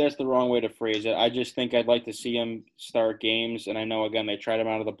the wrong way to phrase it. I just think I'd like to see him start games, and I know, again, they tried him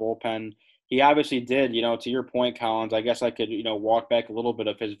out of the bullpen. He obviously did, to your point, Collins, I guess I could, walk back a little bit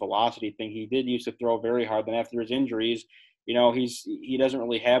of his velocity thing. He did used to throw very hard. Then after his injuries, he doesn't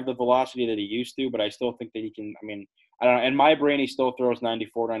really have the velocity that he used to, but I still think that he can, I don't know. In my brain, he still throws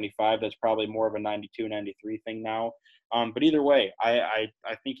 94, 95. That's probably more of a 92, 93 thing now. But either way, I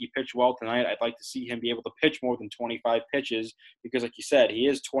think he pitched well tonight. I'd like to see him be able to pitch more than 25 pitches because, like you said, he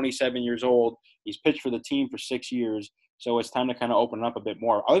is 27 years old. He's pitched for the team for 6 years, so it's time to kind of open up a bit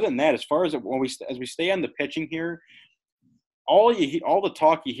more. Other than that, as far as as we stay on the pitching here, all the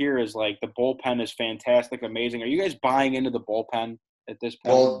talk you hear is like the bullpen is fantastic, amazing. Are you guys buying into the bullpen at this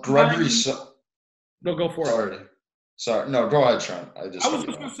point? Well, Gregory. No, go for it. Sorry. No, go ahead, Sean. I was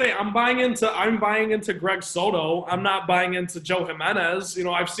just going to say I'm buying into Greg Soto. I'm not buying into Joe Jimenez.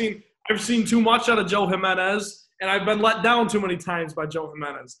 I've seen too much out of Joe Jimenez, and I've been let down too many times by Joe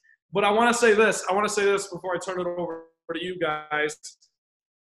Jimenez. But I want to say this before I turn it over to you guys.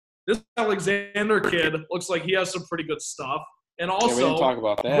 This Alexander kid looks like he has some pretty good stuff. And also, we didn't talk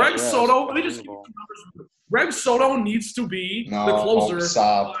about that. Soto, let me just give you some numbers. Greg Soto needs to be the closer.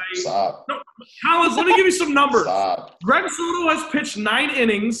 Stop. No, Collins, let me give you some numbers. Stop. Greg Soto has pitched 9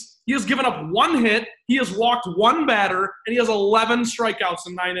 innings. He has given up 1 hit. He has walked 1 batter, and he has 11 strikeouts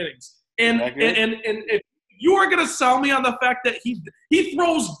in 9 innings. And if you are going to sell me on the fact that he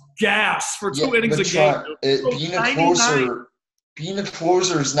throws gas for 2 innings a game. Being a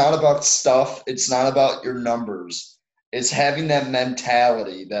closer is not about stuff. It's not about your numbers. It's having that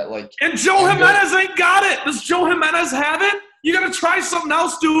mentality that like. And Joe Jimenez ain't got it. Does Joe Jimenez have it? You got to try something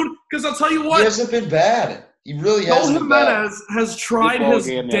else, dude. Because I'll tell you what. He hasn't been bad. He really hasn't been bad. Joe Jimenez has tried his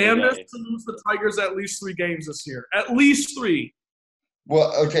damnedest to lose the Tigers at least 3 games this year. At least 3.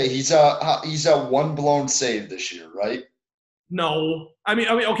 Well, okay, he's a 1 blown save this year, right? No, I mean,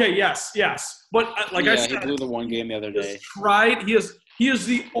 okay, yes, but I said, he blew the 1 game the other day. He is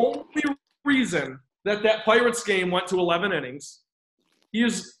the only reason that Pirates game went to 11 innings.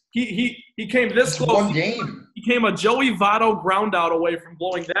 He came this close. 1 game. He came a Joey Votto ground out away from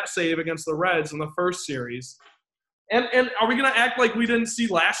blowing that save against the Reds in the first series. And are we gonna act like we didn't see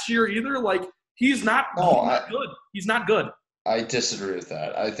last year either? Like he's not good. He's not good. I disagree with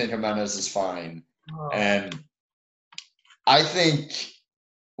that. I think Jimenez is fine, and I think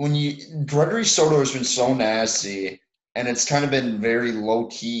Gregory Soto has been so nasty, and it's kind of been very low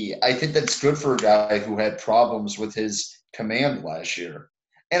key. I think that's good for a guy who had problems with his command last year.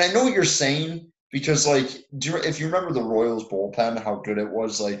 And I know what you're saying because, like, if you remember the Royals bullpen, how good it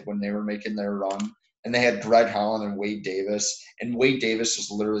was, like when they were making their run, and they had Greg Holland and Wade Davis, and Wade Davis was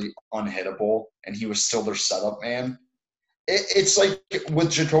literally unhittable, and he was still their setup man. It's like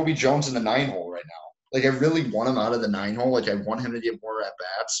with Jacoby Jones in the 9-hole right now. Like, I really want him out of the 9-hole. Like, I want him to get more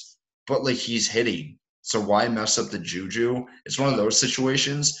at-bats. But, like, he's hitting. So why mess up the juju? It's one of those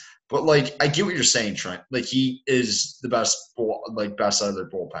situations. But, like, I get what you're saying, Trent. Like, he is the best out of their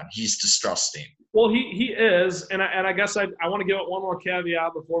bullpen. He's disgusting. Well, he is. And I guess I want to give it one more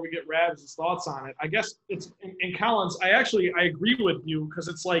caveat before we get Rabs' thoughts on it. I guess it's – in Collins, I agree with you because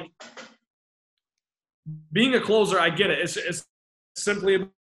it's like – being a closer, I get it. It's simply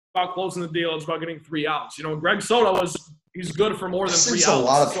about closing the deal. It's about getting 3 outs. You know, Greg Soto he's good for more than 3 outs. It's a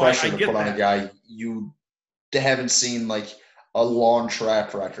lot of pressure to put on a guy you haven't seen like a long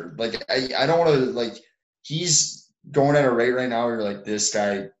track record. Like I don't want to like he's going at a rate right now. You're like this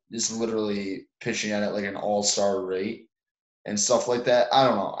guy is literally pitching at it like an all-star rate and stuff like that. I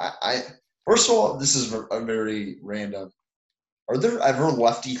don't know. I first of all, this is a very random. Are there ever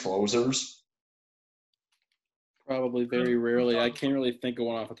lefty closers? Probably very rarely. I can't really think of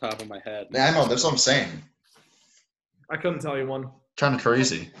one off the top of my head. Yeah, I know. That's what I'm saying. I couldn't tell you one. Kind of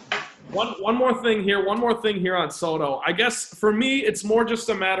crazy. One more thing here on Soto. I guess for me, it's more just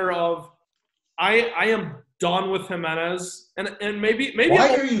a matter of I am done with Jimenez, and maybe.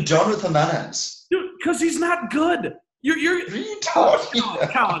 Why are you done with Jimenez? Dude, because he's not good. You're what are you talking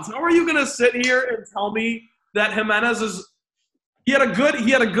about? Collins, how are you going to sit here and tell me that Jimenez is? He had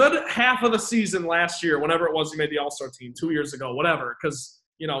a good half of the season last year, whenever it was he made the All-Star team 2 years ago, whatever, because,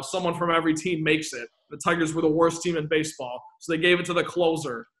 you know, someone from every team makes it. The Tigers were the worst team in baseball, so they gave it to the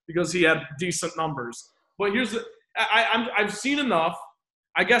closer because he had decent numbers. But I've seen enough.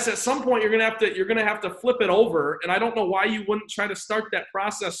 I guess at some point you're gonna have to flip it over, and I don't know why you wouldn't try to start that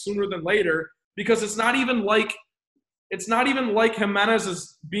process sooner than later, because it's not even like Jimenez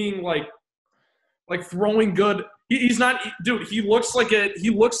is being like throwing good. He's not, dude. He looks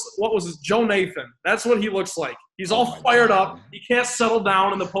what was his Joe Nathan? That's what he looks like. He's all fired up. He can't settle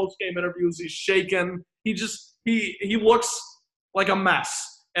down in the post-game interviews. He's shaking. He looks like a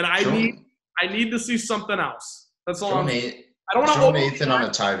mess. And I need to see something else. That's all. I don't want to. Joe Nathan on the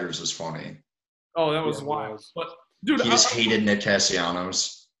Tigers was funny. Oh, that was wild. But dude, he just hated Nick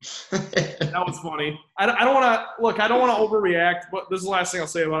Castellanos. That was funny. I don't want to look. I don't want to overreact. But this is the last thing I'll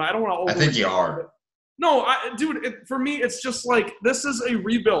say about it. I don't want to. I think you are. No, dude, for me, it's just like this is a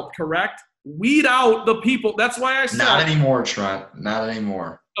rebuild, correct? Weed out the people. That's why I said. Not anymore, Trent. Not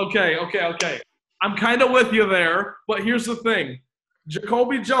anymore. Okay. I'm kind of with you there, but here's the thing.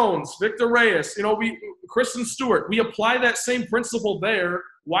 Jacoby Jones, Victor Reyes, Kristen Stewart, we apply that same principle there.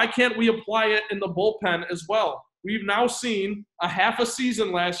 Why can't we apply it in the bullpen as well? We've now seen a half a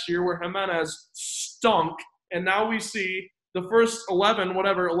season last year where Jimenez stunk, and now we see the first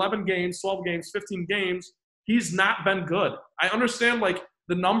 11 games, 12 games, 15 games, he's not been good. I understand, like,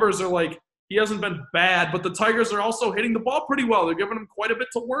 the numbers are like he hasn't been bad, but the Tigers are also hitting the ball pretty well. They're giving him quite a bit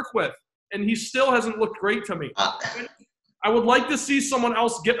to work with, and he still hasn't looked great to me. I would like to see someone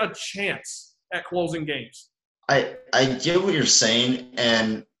else get a chance at closing games. I get what you're saying,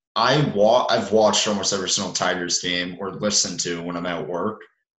 and I've watched almost every single Tigers game or listened to when I'm at work,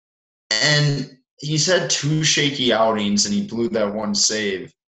 and he's had 2 shaky outings, and he blew that 1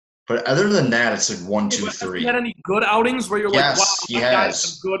 save. But other than that, it's like 1, 2, But has 3. he had any good outings where you're like, wow, Yes, he that guy's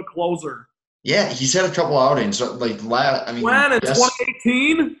has. a good closer? Yeah, he's had a couple outings. I mean, When in yes,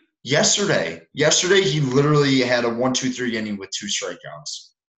 2018? yesterday he literally had a 1, 2, 3 inning with 2 strikeouts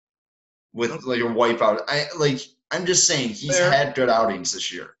with like a wipeout. I'm just saying he's Fair. had good outings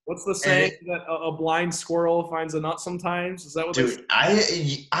this year. What's the saying that a blind squirrel finds a nut sometimes? Is that what they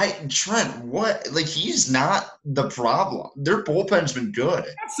say? Dude, Trent, what? Like, he's not the problem. Their bullpen's been good.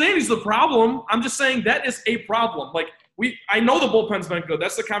 I'm not saying he's the problem. I'm just saying that is a problem. Like, I know the bullpen's been good.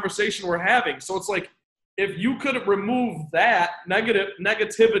 That's the conversation we're having. So it's like, if you could remove that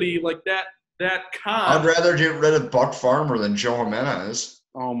negativity, like that I'd rather get rid of Buck Farmer than Joe Jimenez.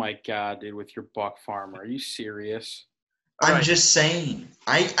 Oh my God, dude! With your Buck Farmer, are you serious? I'm just saying.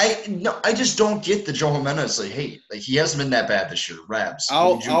 I just don't get the Joe Jimenez hate. Like, he hasn't been that bad this year. Rabs.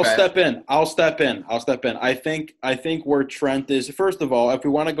 I'll step in. I think where Trent is. First of all, if we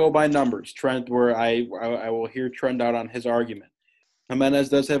want to go by numbers, Trent, where I will hear Trent out on his argument. Jimenez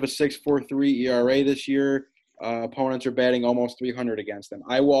does have a 6.43 ERA this year. Opponents are batting almost 300 against him.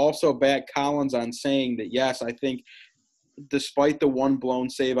 I will also back Collins on saying that, yes, I think despite the one blown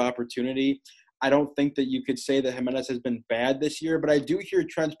save opportunity, I don't think that you could say that Jimenez has been bad this year, but I do hear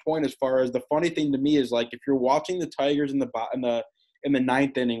Trent's point as far as the funny thing to me is, like, if you're watching the Tigers in the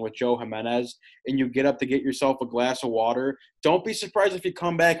ninth inning with Joe Jimenez and you get up to get yourself a glass of water, don't be surprised if you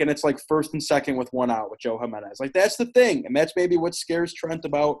come back and it's like first and second with 1 out with Joe Jimenez. Like, that's the thing, and that's maybe what scares Trent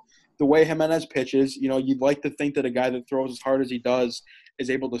about the way Jimenez pitches. You know, you'd like to think that a guy that throws as hard as he does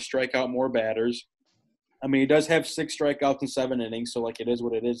is able to strike out more batters. I mean, he does have 6 strikeouts in 7 innings, so, like, it is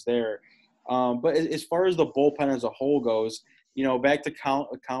what it is there. But as far as the bullpen as a whole goes, you know, back to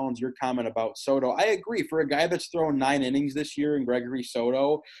Collins, your comment about Soto, I agree. For a guy that's thrown 9 innings this year in Gregory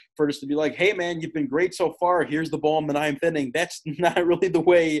Soto, for just to be like, hey, man, you've been great so far, here's the ball in the 9th inning, that's not really the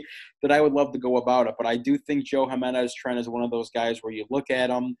way that I would love to go about it. But I do think Joe Jimenez, Trent, is one of those guys where you look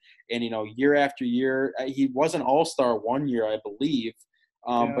at him and, you know, year after year, he was an all-star one year, I believe.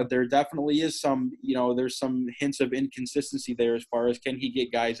 But there definitely is some, you know, there's some hints of inconsistency there as far as can he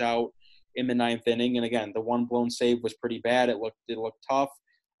get guys out in the 9th inning. And again, the one blown save was pretty bad. It looked tough.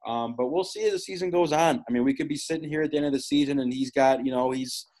 But we'll see as the season goes on. I mean, we could be sitting here at the end of the season and he's got, you know,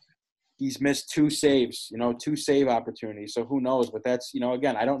 he's missed 2 saves, you know, 2 save opportunities. So who knows? But that's, you know,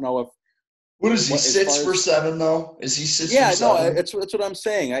 again, I don't know if. What is he, 6 for 7, though? Is he 6 for 7? Yeah, no, that's what I'm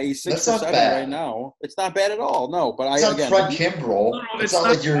saying. He's 6 for 7 right now. It's not bad at all, no. But it's not Fred Kimbrel. It's not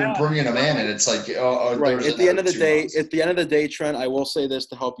like you're bringing him in and it's like, right. At the end of the day, Trent, I will say this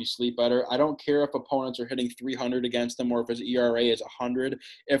to help you sleep better. I don't care if opponents are hitting 300 against him or if his ERA is 100.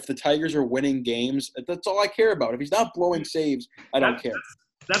 If the Tigers are winning games, that's all I care about. If he's not blowing saves, I don't care.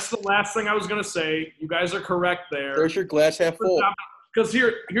 That's the last thing I was going to say. You guys are correct there. There's your glass half full. Because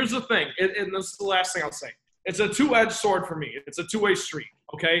here's the thing, and this is the last thing I'll say. It's a two-edged sword for me. It's a two-way street,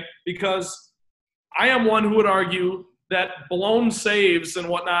 okay? Because I am one who would argue that blown saves and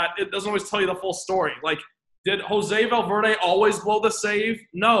whatnot, it doesn't always tell you the full story. Like, did Jose Valverde always blow the save?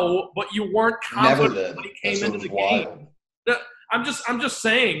 No, but you weren't confident when he came into the game. I'm just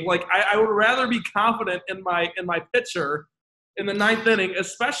saying, like, I would rather be confident in my pitcher in the 9th inning,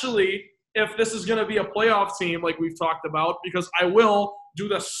 especially – if this is going to be a playoff team like we've talked about, because I will do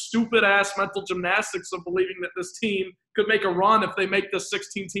the stupid-ass mental gymnastics of believing that this team could make a run if they make the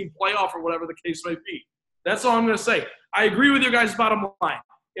 16-team playoff or whatever the case may be. That's all I'm going to say. I agree with your guys' bottom line.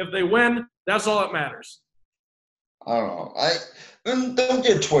 If they win, that's all that matters. I don't know. Don't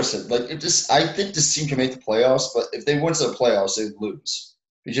get twisted. Like, I think this team can make the playoffs, but if they went to the playoffs, they'd lose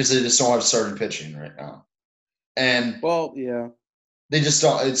because they just don't have starting pitching right now. And well, yeah. They just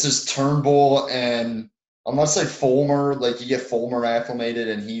don't. It's just Turnbull and unless like Fulmer, like you get Fulmer acclimated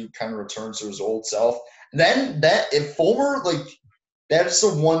and he kind of returns to his old self. Then if Fulmer, like, that is the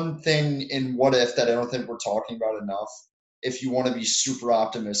one thing in What If that I don't think we're talking about enough. If you want to be super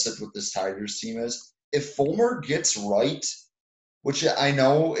optimistic with this Tigers team is if Fulmer gets right, which I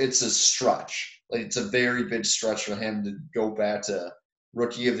know it's a stretch, like it's a very big stretch for him to go back to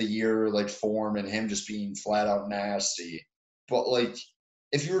Rookie of the Year like form and him just being flat out nasty. But, like,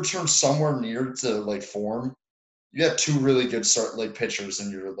 if you return somewhere near to, like, form, you have 2 really good pitchers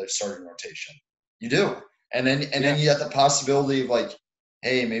in your, like, starting rotation. You do. And then you have the possibility of, like,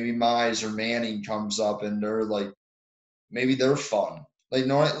 hey, maybe Mize or Manning comes up and they're, like, maybe they're fun. Like,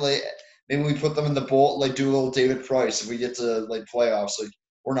 no, like maybe we put them in the bowl, like, do a little David Price. If we get to, like, playoffs, like,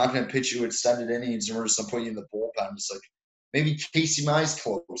 we're not going to pitch you extended innings and we're just going to put you in the bullpen. It's like maybe Casey Mize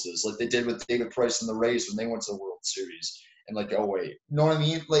closes like they did with David Price and the Rays when they went to the World Series. And like, oh wait, you know what I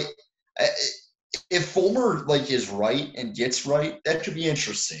mean? Like, if Fulmer like is right and gets right, that could be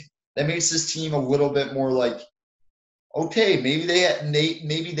interesting. That makes this team a little bit more like, okay, maybe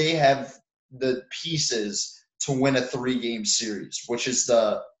they have the pieces to win a 3-game series, which is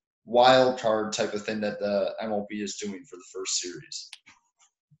the wild card type of thing that the MLB is doing for the first series.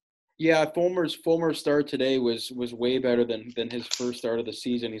 Yeah, Fulmer's start today was way better than his first start of the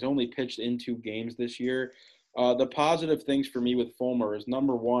season. He's only pitched in 2 games this year. The positive things for me with Fulmer is,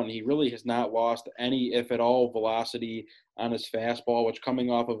 number one, he really has not lost any, if at all, velocity on his fastball, which, coming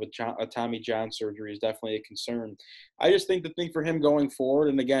off of a Tommy John surgery, is definitely a concern. I just think the thing for him going forward,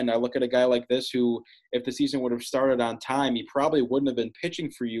 and again, I look at a guy like this who, if the season would have started on time, he probably wouldn't have been pitching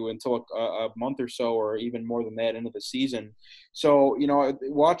for you until a month or so, or even more than that, into the season. So,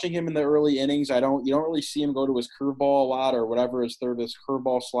 watching him in the early innings, you don't really see him go to his curveball a lot, or whatever his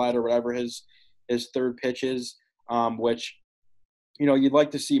curveball slider, whatever his third pitches, which, you'd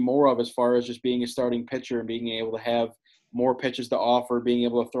like to see more of, as far as just being a starting pitcher and being able to have more pitches to offer, being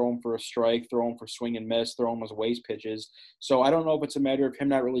able to throw him for a strike, throw him for swing and miss, throw him as waste pitches. So I don't know if it's a matter of him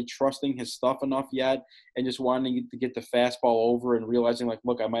not really trusting his stuff enough yet and just wanting to get the fastball over and realizing, like,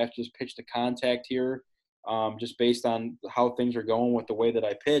 look, I might have to just pitch to contact here, just based on how things are going with the way that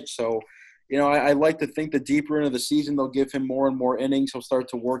I pitch. So, I like to think the deeper into the season, they'll give him more and more innings. He'll start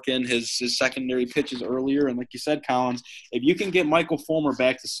to work in his secondary pitches earlier. And like you said, Collins, if you can get Michael Fulmer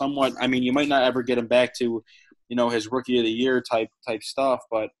back to somewhat, I mean, you might not ever get him back to, his rookie of the year type stuff.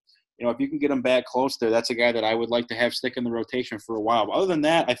 But, if you can get him back close there, that's a guy that I would like to have stick in the rotation for a while. But other than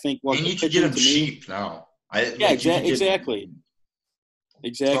that, I think, look, and you can get him cheap now. Exactly.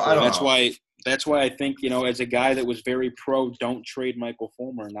 So that's why I think, as a guy that was very pro don't trade Michael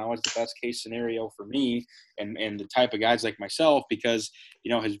Fulmer, now is the best case scenario for me and the type of guys like myself, because,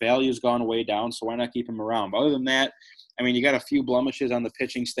 his value's gone way down, so why not keep him around? But other than that, I mean, you got a few blemishes on the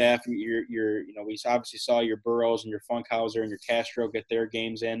pitching staff. We obviously saw your Burrows and your Funkhauser and your Castro get their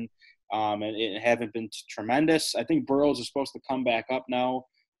games in, and it haven't been tremendous. I think Burrows is supposed to come back up now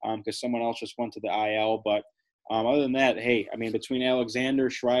because someone else just went to the IL, but other than that, hey, I mean, between Alexander,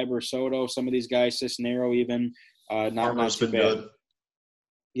 Schreiber, Soto, some of these guys, Cisnero even, not too bad. Good.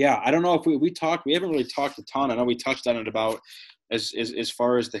 Yeah, I don't know if we haven't really talked a ton. I know we touched on it about as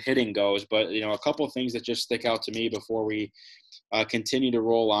far as the hitting goes, but, a couple of things that just stick out to me before we continue to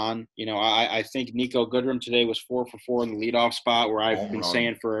roll on. I think Nico Goodrum today was 4 for 4 in the leadoff spot, where I've been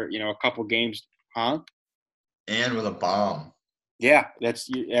saying for, a couple games, and with a bomb. Yeah, that's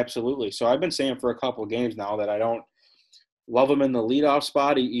absolutely. So I've been saying for a couple of games now that I don't love him in the leadoff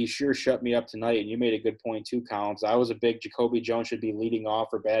spot. He sure shut me up tonight, and you made a good point too, Collins. I was a big Jacoby Jones should be leading off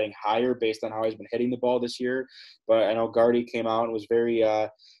or batting higher based on how he's been hitting the ball this year. But I know Gardy came out and was very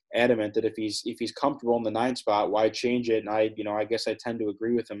adamant that if he's comfortable in the 9 spot, why change it? And I guess I tend to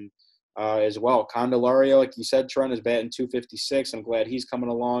agree with him as well. Candelario, like you said, Trent, is batting 256. I'm glad he's coming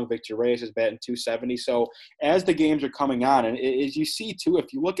along. Victor Reyes is batting 270. So as the games are coming on, and as you see too,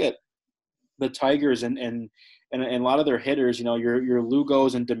 if you look at the Tigers and a lot of their hitters, your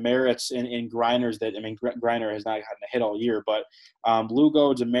Lugos and Demerits and Greiners Greiner has not gotten a hit all year, but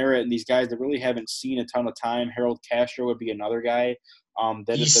Lugo, Demeritte, and these guys that really haven't seen a ton of time. Harold Castro would be another guy.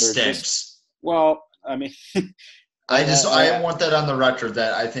 He stinks. Well, I mean – I want that on the record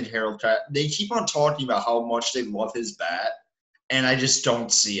that I think they keep on talking about how much they love his bat, and I just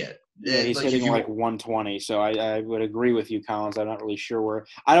don't see it. Yeah, he's hitting like 120, so I would agree with you, Collins. I'm not really sure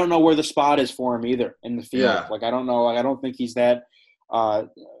I don't know where the spot is for him either in the field. Yeah. Like, I don't know. I don't think he's that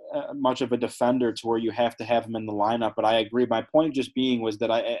much of a defender to where you have to have him in the lineup, but I agree. My point just being was that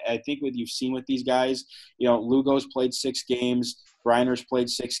I think what you've seen with these guys, Lugo's played 6 games, Greiner's played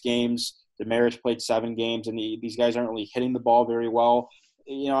 6 games, Demerits played 7 games, and these guys aren't really hitting the ball very well.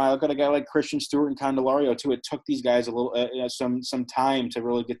 I look at a guy like Christian Stewart and Candelario too. It took these guys a little some time to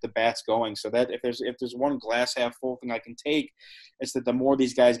really get the bats going. So that if there's one glass half full thing I can take, it's that the more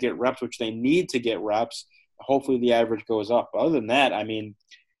these guys get reps, which they need to get reps, hopefully the average goes up. But other than that, I mean,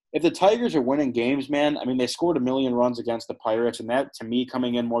 if the Tigers are winning games, man, I mean, they scored 1 million runs against the Pirates, and that to me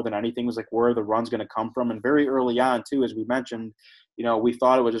coming in more than anything was like where are the runs going to come from. And very early on too, as we mentioned, we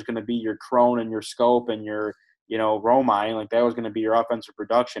thought it was just going to be your Crone and your Scope and your, Romine, like that was going to be your offensive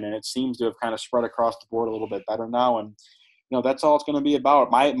production. And it seems to have kind of spread across the board a little bit better now. And, that's all it's going to be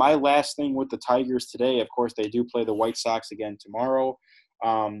about. My last thing with the Tigers today, of course, they do play the White Sox again tomorrow.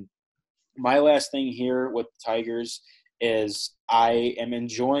 My last thing here with the Tigers is I am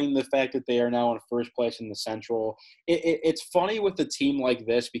enjoying the fact that they are now in first place in the Central. It's funny with a team like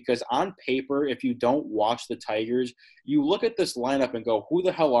this because on paper, if you don't watch the Tigers, you look at this lineup and go, who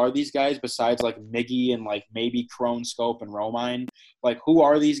the hell are these guys besides like Miggy and like maybe Crone, Scope, and Romine? Like, who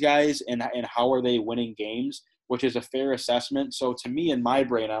are these guys and how are they winning games? which is a fair assessment. So to me, in my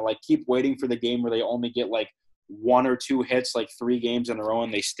brain, I like keep waiting for the game where they only get like 1 or 2 hits, like 3 games in a row,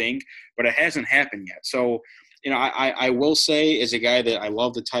 and they stink. But it hasn't happened yet. So, I will say, as a guy, that I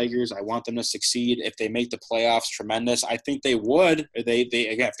love the Tigers. I want them to succeed. If they make the playoffs, tremendous. I think they would. Again,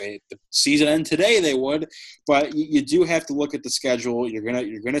 if the season end today, they would. But you do have to look at the schedule. You're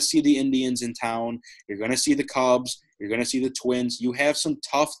gonna see the Indians in town. You're gonna see the Cubs. You're gonna see the Twins. You have some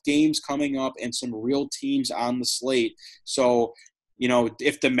tough games coming up and some real teams on the slate. So,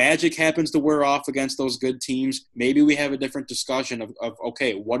 if the magic happens to wear off against those good teams, maybe we have a different discussion of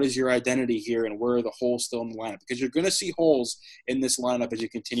okay, what is your identity here and where are the holes still in the lineup? Because you're going to see holes in this lineup as you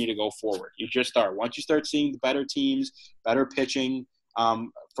continue to go forward. You just are. Once you start seeing the better teams, better pitching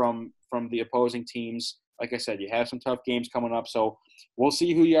from the opposing teams, like I said, you have some tough games coming up. So we'll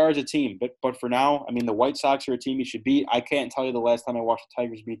see who you are as a team. But for now, I mean, the White Sox are a team you should beat. I can't tell you the last time I watched the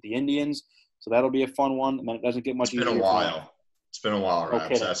Tigers beat the Indians. So that'll be a fun one. And then it doesn't get much easier. It's been a while. It's been a while, Raps.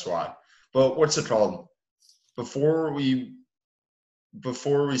 Okay. That's why. But what's the problem? Before we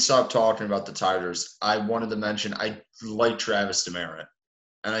stop talking about the Tigers, I wanted to mention I like Travis Demeritte.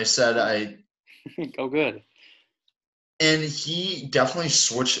 And I said Oh, good. And he definitely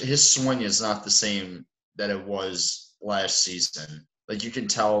switched. His swing is not the same that it was last season. Like, you can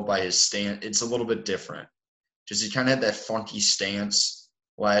tell by his stance. It's a little bit different. Just he kind of had that funky stance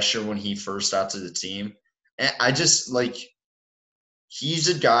last year when he first got to the team. And I just, like – he's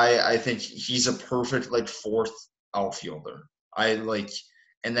a guy, I think he's a perfect, like, 4th outfielder.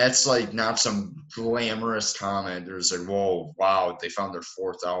 And that's, like, not some glamorous comment. There's like, whoa, wow, they found their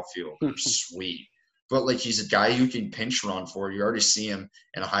 4th outfielder. Sweet. But, like, he's a guy you can pinch run for. You already see him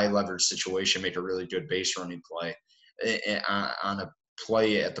in a high-leverage situation make a really good base running play on a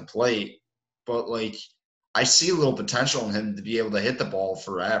play at the plate. But, like, I see a little potential in him to be able to hit the ball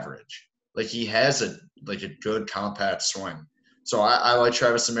for average. Like, he has a good compact swing. So I like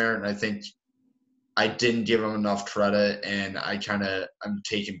Travis Demeritte, and I think I didn't give him enough credit, and I'm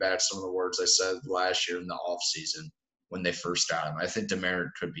taking back some of the words I said last year in the offseason when they first got him. I think Demeritte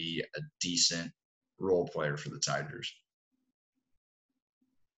could be a decent role player for the Tigers.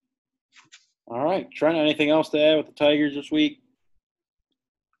 All right. Trent, anything else to add with the Tigers this week?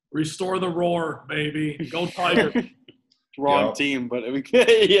 Restore the roar, baby. Go Tigers. Wrong team, but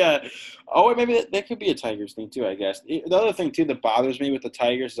yeah. Oh, maybe that could be a Tigers thing too, I guess. The other thing too that bothers me with the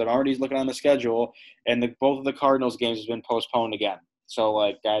Tigers is I'm already looking on the schedule, and both of the Cardinals games has been postponed again. So,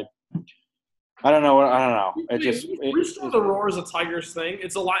 like, I don't know. Restore the roar is a Tigers thing.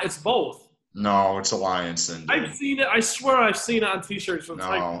 It's both. No, it's a Lions thing. Dude. I've seen it. I swear I've seen it on T-shirts. From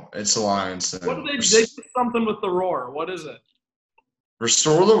Tigers. It's a Lions thing. What do they do something with the roar? What is it?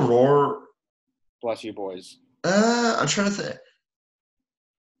 Restore the roar. Bless you, boys. I'm trying to think.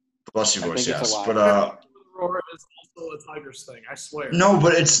 Bless you, boys. Yes, but roar is also a Tigers thing. I swear. No,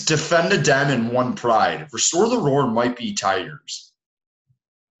 but it's defend a den and one pride. Restore the roar might be Tigers.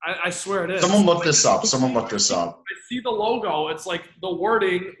 I swear it is. Someone look this up. I see the logo. It's like the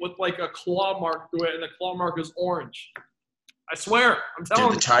wording with like a claw mark through it, and the claw mark is orange. I swear. I'm telling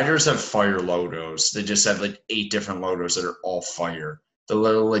you. The Tigers have fire logos. They just have like 8 different logos that are all fire. The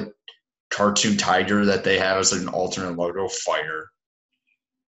little like cartoon tiger that they have as like an alternate logo, fire.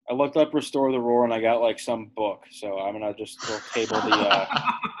 I looked up Restore the Roar, and I got like some book. So I'm going to just table the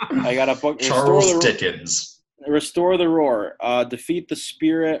I got a book. Charles Dickens. Restore the Roar. Defeat the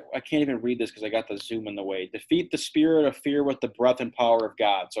spirit. I can't even read this because I got the Zoom in the way. Defeat the spirit of fear with the breath and power of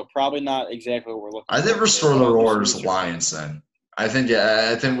God. So probably not exactly what we're looking for. I think Restore the Roar is Lions then. I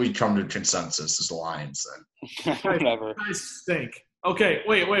think we come to consensus as Lions then. Whatever. I stink. Okay,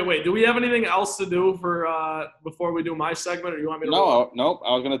 wait. Do we have anything else to do for before we do my segment, or do you want me to? Nope.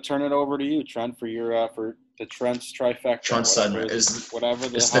 I was going to turn it over to you, Trent, for your for the Trent's trifecta. Trent segment is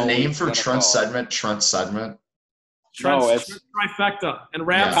the name for Trent segment. Trent segment. Trent's trifecta, and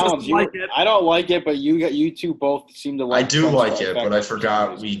Raps doesn't like it. I don't like it, but you two both seem to like. I do like it, but I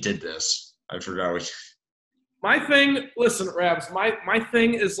forgot we did this. My thing, listen, Rabs. My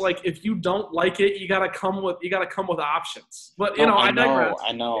thing is like if you don't like it, you gotta come with options. But I digress.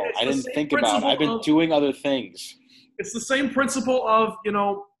 I know. I didn't think about it. I've been doing other things. It's the same principle of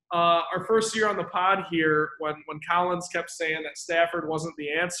our first year on the pod here when Collins kept saying that Stafford wasn't the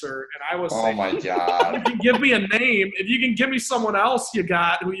answer, and I was saying, my God, if you can give me a name, if you can give me someone else you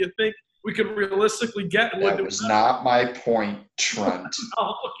got who you think we could realistically get. That was not my point, Trent.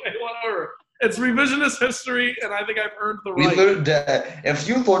 Oh, okay, whatever. It's revisionist history, and I think I've earned the right. If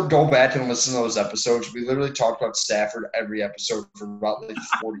you go back and listen to those episodes, we literally talked about Stafford every episode for about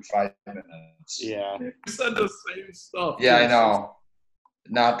 45 minutes. Yeah. We said the same stuff. Yeah, I know.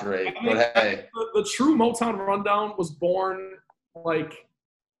 Not great, I mean, but hey. the true Motown Rundown was born like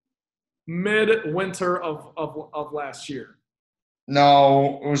mid-winter of last year.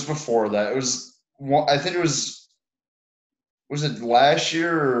 No, it was before that. It was I think it was it last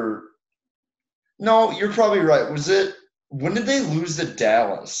year or no, you're probably right. Was it when did they lose to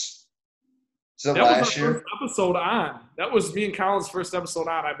Dallas? Is it That was our last year? first episode on. That was me and Colin's first episode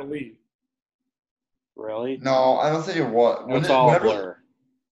on, I believe. Really? No, I don't think it was. It's all a blur.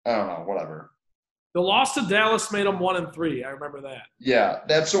 I don't know, whatever. The loss to Dallas made them 1-3. I remember that. Yeah,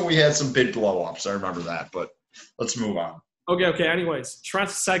 that's when we had some big blow ups. I remember that, but let's move on. Okay. Anyways,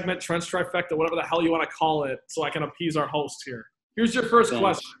 Trent's segment, Trent's trifecta, whatever the hell you want to call it, so I can appease our host here. Here's your first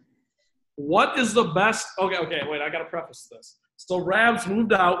question. What is the best? Okay. Wait, I got to preface this. So Rabs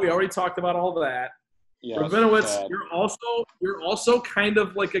moved out. We already talked about all that. Yes, Rabinowitz, you're also kind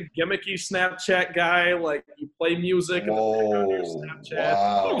of like a gimmicky Snapchat guy. Like you play music and on your Snapchat.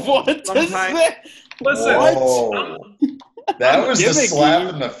 Wow. What is that? Listen, Whoa. That was the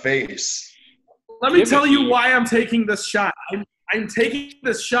slap in the face. Let me tell you why I'm taking this shot. I'm taking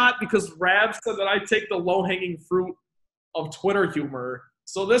this shot because Rab said that I take the low-hanging fruit of Twitter humor.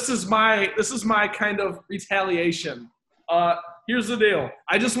 So this is my kind of retaliation. Here's the deal.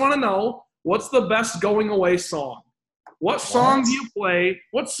 I just want to know, what's the best going away song? What song do you play?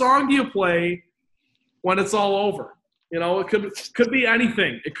 What song do you play when it's all over? You know, it could be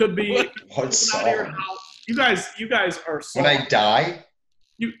anything. It could be what song? You guys are so. When I die?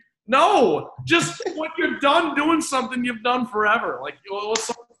 No, just when you're done doing something you've done forever. Like, what's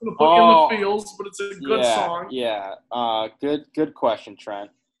something to put you in the feels, but it's a good song. Yeah. Good question,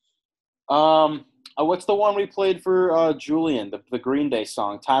 Trent. What's the one we played for Julian? The Green Day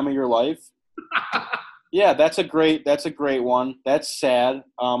song, "Time of Your Life." Yeah, that's a great one. That's sad.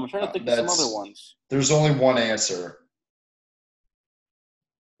 I'm trying to think of some other ones. There's only one answer.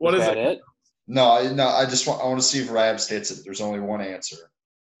 What is it? No. I want to see if Rab states it. There's only one answer.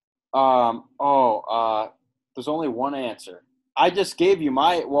 There's only one answer. I just gave you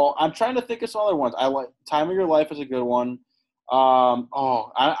I'm trying to think of some other ones. I like "Time of Your Life" is a good one. Collins,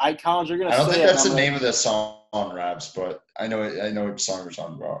 you're gonna. I don't think that's the name of the song, Rabs, but I know what song you're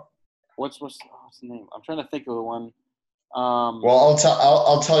talking about. What's the name? I'm trying to think of the one. Well,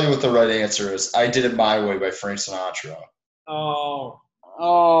 I'll tell you what the right answer is. "I Did It My Way" by Frank Sinatra.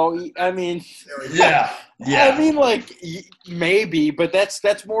 I mean, yeah. I mean, like maybe, but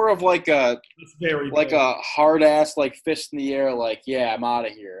that's more of like a a hard ass like fist in the air, like I'm out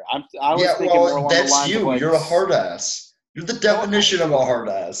of here. I was thinking more along the lines of like, you're a hard ass. You're the definition of a hard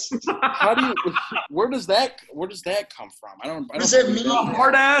ass. How do you? Where does that come from? I don't. What does that mean? You're a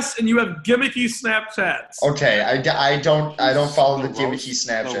hard ass, and you have gimmicky Snapchats. Okay, I don't follow the gimmicky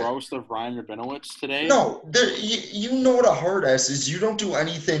Snapchat. The roast of Ryan Rabinowitz today. No, you know what a hard ass is. You don't do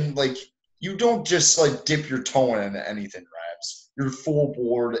anything like you don't just like dip your toe in anything, Rabs. You're full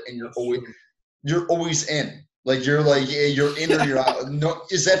board, and you're always in. Like you're in or you're out. No,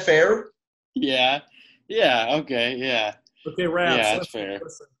 is that fair? Yeah. Okay. Yeah. Okay, Rabs. Yeah, that's fair.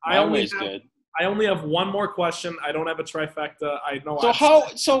 Listen, I only have one more question. I don't have a trifecta. I know.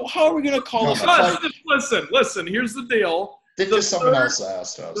 So how are we gonna call this? Listen. Here's the deal. Someone else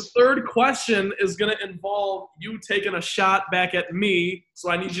asked us. The third question is gonna involve you taking a shot back at me.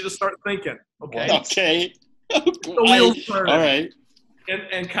 So I need you to start thinking. Okay. Okay. The wheels turning. All right.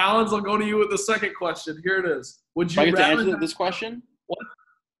 And Collins, I'll go to you with the second question. Here it is. Would you I get to answer this question?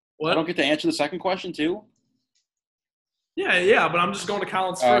 What? I don't get to answer the second question too? Yeah, but I'm just going to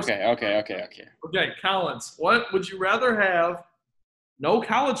Collins first. Okay. Collins, what would you rather have, no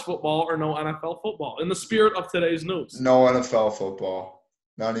college football or no NFL football, in the spirit of today's news? No NFL football.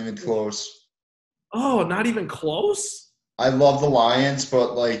 Not even close. Oh, not even close? I love the Lions,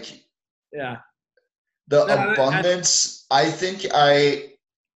 but yeah. The abundance, I think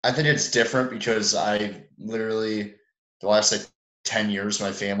it's different because I literally, the last 10 years,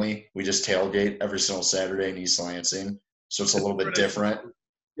 my family, we just tailgate every single Saturday in East Lansing. So it's a little bit different.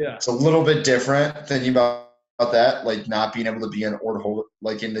 Yeah. It's a little bit different thinking about that, like not being able to be in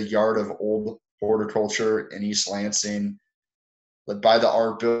in the yard of old horticulture in East Lansing, like by the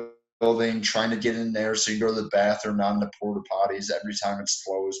art building, trying to get in there so you go to the bathroom, not in the porta potties every time it's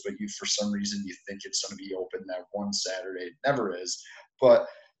closed, but for some reason you think it's going to be open that one Saturday. It never is. But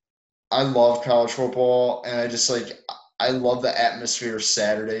I love college football, and I love the atmosphere of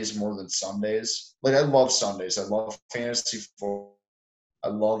Saturdays more than Sundays. I love Sundays. I love fantasy football. I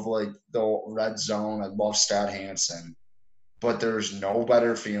love the red zone. I love Scott Hansen. But there's no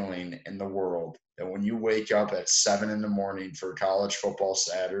better feeling in the world than when you wake up at 7 a.m. for college football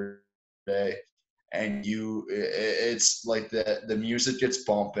Saturday and it's like the music gets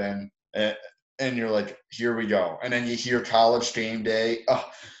bumping, and you're like, here we go. And then you hear College Game Day.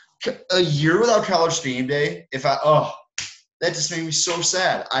 A year without College Game Day, that just made me so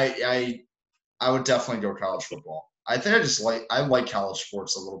sad. I would definitely go college football. I think I like college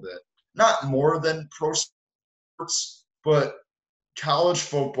sports a little bit. Not more than pro sports, but college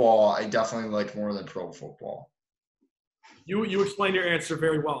football I definitely like more than pro football. You explained your answer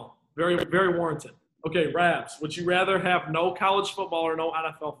very well. Very, very warranted. Okay, Rabs, would you rather have no college football or no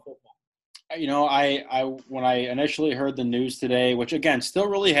NFL football? You know, I when I initially heard the news today, which again still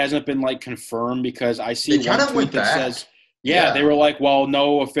really hasn't been like confirmed, because I see They one kind of tweet went that back. says, yeah, they were like, well,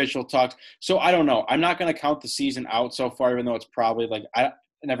 no official talks. So I don't know. I'm not going to count the season out so far, even though it's probably like I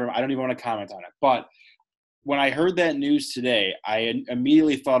don't even want to comment on it. But when I heard that news today, I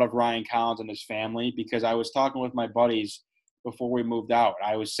immediately thought of Ryan Collins and his family, because I was talking with my buddies before we moved out.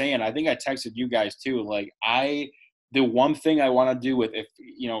 I was saying, I think I texted you guys too, like the one thing I want to do with, if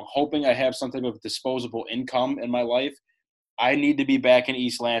hoping I have some type of disposable income in my life, I need to be back in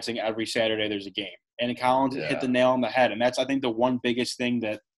East Lansing every Saturday there's a game. And Collins hit the nail on the head. And that's, I think, the one biggest thing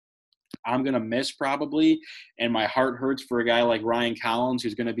that I'm going to miss probably. And my heart hurts for a guy like Ryan Collins,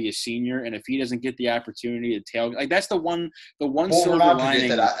 who's going to be a senior. And if he doesn't get the opportunity to tailgate, like that's the one silver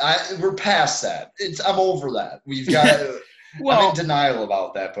lining. We're past that. I'm over that. We've got I'm in denial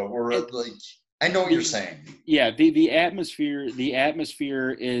about that, but I know what you're saying. Yeah, the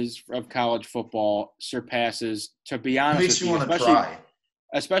atmosphere is of college football surpasses, to be honest, makes you want to cry.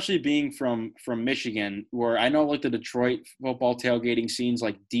 Especially being from Michigan, where I know like the Detroit football tailgating scene's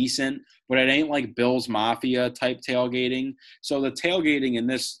like decent, but it ain't like Bills Mafia type tailgating. So the tailgating in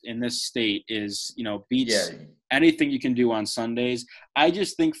this state is, beats anything you can do on Sundays. I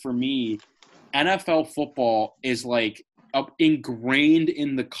just think for me, NFL football is like ingrained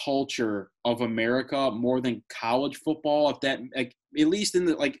in the culture of America more than college football. If that, like, at least in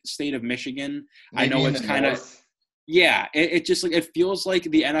the like state of Michigan, maybe I know it's kind of. Yeah, it just like it feels like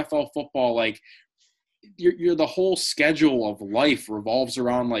the NFL football, like you're the whole schedule of life revolves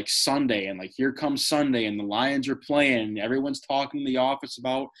around like Sunday, and like here comes Sunday and the Lions are playing and everyone's talking in the office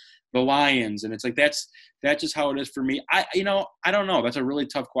about the Lions, and it's like that's just how it is for me. I don't know. That's a really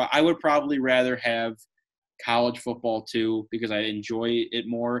tough question. I would probably rather have college football too, because I enjoy it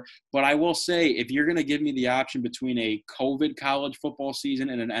more. But I will say, if you're going to give me the option between a COVID college football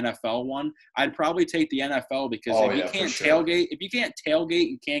season and an NFL one, I'd probably take the NFL, because if you can't tailgate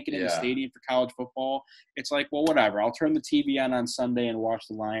and can't get in the stadium for college football, it's like, well, whatever. I'll turn the TV on Sunday and watch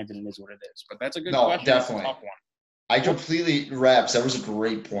the Lions, and it is what it is. But that's a good question. Definitely. That's a tough one. I completely, Raps, that was a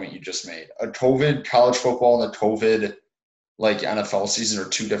great point you just made. A COVID college football and a COVID like NFL season are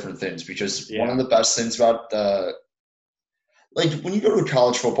two different things, because one of the best things about like when you go to a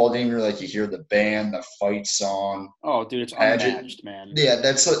college football game, you're like, you hear the band, the fight song. Oh, dude, it's unmatched, man. Yeah,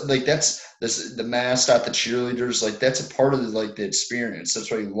 that's the mascot, the cheerleaders, like that's a part of the experience. That's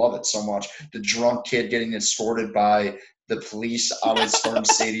why you love it so much. The drunk kid getting escorted by the police out of Storm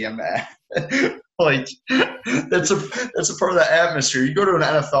Stadium. Like that's a part of the atmosphere. You go to an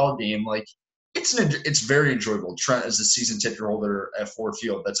NFL game, like it's very enjoyable. Trent, as a season ticket holder at Ford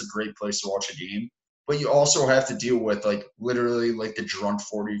Field, that's a great place to watch a game. But you also have to deal with like literally like the drunk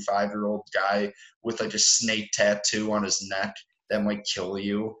 45-year-old guy with like a snake tattoo on his neck that might kill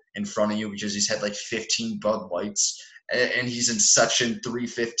you in front of you because he's had like 15 Bud Lights and he's in section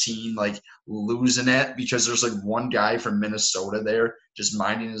 315, like losing it because there's like one guy from Minnesota there just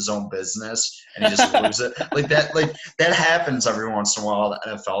minding his own business and he just loses it. Like that happens every once in a while at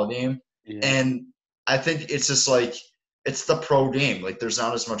the NFL game. Yeah. And I think it's just like it's the pro game. Like there's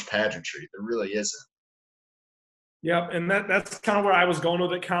not as much pageantry. There really isn't. Yep, and that's kind of where I was going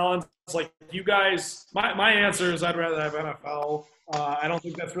with it, Collins. Like you guys, my answer is I'd rather have NFL. I don't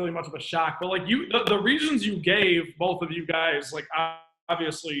think that's really much of a shock. But like the reasons you gave, both of you guys, like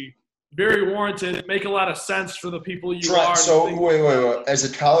obviously very warranted, make a lot of sense for the people you are. So wait. As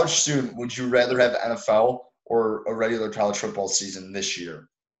a college student, would you rather have NFL or a regular college football season this year?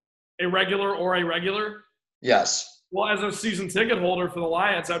 A regular or a regular? Yes. Well, as a season ticket holder for the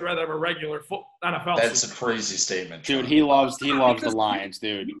Lions, I'd rather have a regular NFL That's season. A crazy statement. Dude, he loves the Lions,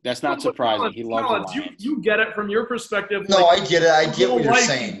 dude. That's not surprising. He loves the Lions. You get it from your perspective. No, I get it. I get what you're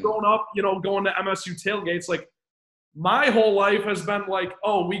saying. Growing up, going to MSU tailgates, like my whole life has been like,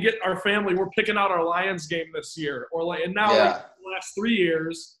 oh, we get our family, we're picking out our Lions game this year. Or like, and now like, the last 3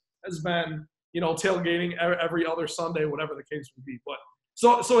 years has been, tailgating every other Sunday, whatever the case would be. But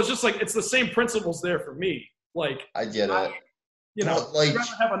so it's just like, it's the same principles there for me. Like I get it. I'd rather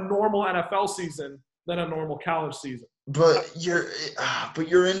have a normal NFL season than a normal college season. but you're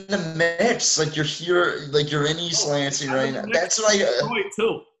in the mix. Like you're here, like you're in East Lansing right now. That's what Detroit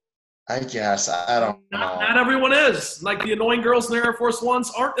too. I guess. I don't know. Not everyone is. Like the annoying girls in the Air Force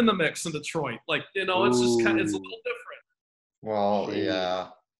Ones aren't in the mix in Detroit. Like, it's just it's a little different. Well, yeah.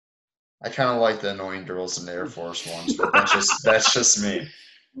 I kind of like the annoying girls in the Air Force Ones, but that's just me.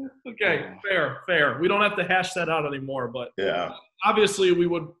 Okay, fair. We don't have to hash that out anymore, but yeah. Obviously we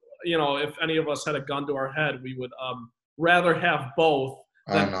would, if any of us had a gun to our head, we would rather have both.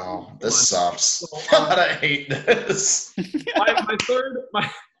 I know. This sucks. So, I hate this.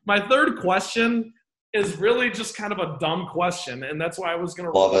 My third question is really just kind of a dumb question, and that's why I was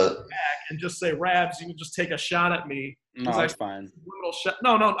going to love it back and just say, Rabs, you can just take a shot at me. No, that's fine.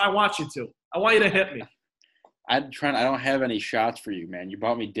 No, I want you to. I want you to hit me. I don't have any shots for you, man. You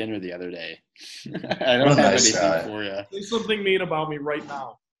bought me dinner the other day. I don't have anything for you. Say something mean about me right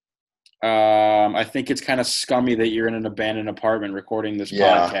now. I think it's kind of scummy that you're in an abandoned apartment recording this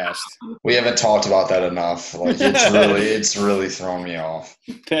podcast. We haven't talked about that enough. Like it's really thrown me off.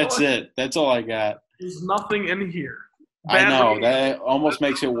 That's it. That's all I got. There's nothing in here. I know that almost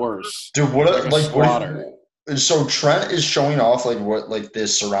makes it worse. Dude, so Trent is showing off like the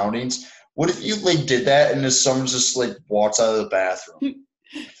surroundings. What if you did that and this someone just walks out of the bathroom?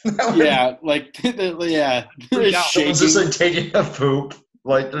 Yeah, someone's just taking a poop.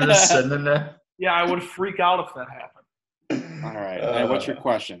 They're just sitting in there. Yeah, I would freak out if that happened. All right. What's your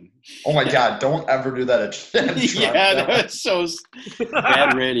question? Oh my God! Don't ever do that again. Yeah, that's so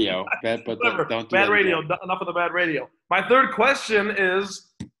bad radio. Don't do bad radio. Enough of the bad radio. My third question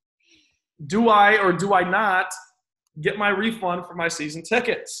is: do I or do I not get my refund for my season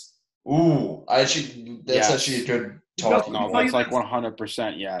tickets? Ooh, that's actually a good talk. No, that's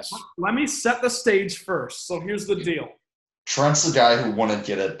 100% yes. Let me set the stage first. So here's the deal. Trent's the guy who wouldn't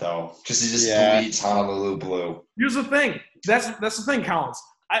get it though, because he just bleeds Honolulu blue. Here's the thing. That's the thing, Collins.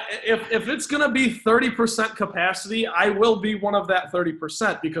 If it's gonna be 30% capacity, I will be one of that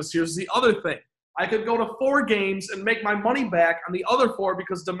 30%. Because here's the other thing. I could go to 4 games and make my money back on the other 4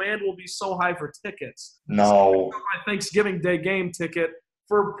 because demand will be so high for tickets. No. So my Thanksgiving Day game ticket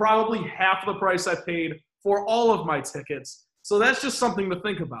for probably half the price I paid for all of my tickets. So that's just something to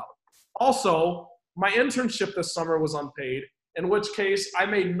think about. Also, my internship this summer was unpaid, in which case I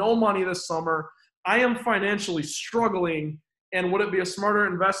made no money this summer. I am financially struggling, and would it be a smarter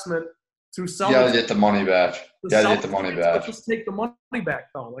investment to sell? You gotta get the money back. Just take the money back,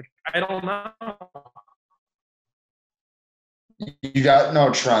 though. I don't know. You got no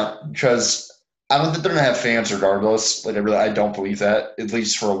Trent, because I don't think they're gonna have fans regardless. I don't believe that, at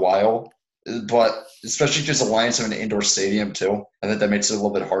least for a while. But especially because the Lions have an indoor stadium too, I think that makes it a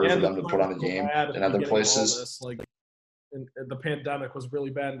little bit harder for them to put on a game than other places. The pandemic was really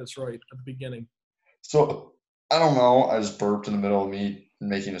bad in Detroit at the beginning. So I don't know. I just burped in the middle of me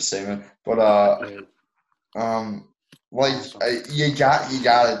making a statement, but you got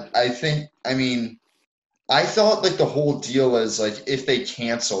it. I think. I mean, I thought the whole deal is if they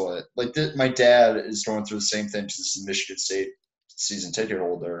cancel it, my dad is going through the same thing because he's a Michigan State season ticket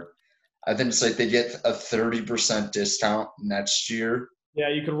holder. I think it's they get a 30% discount next year. Yeah,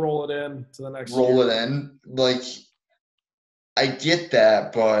 you can roll it in to the next year. Roll it in. I get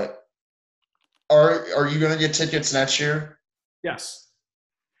that, but are you going to get tickets next year? Yes.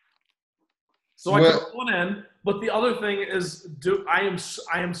 So I can roll it in, but the other thing is, I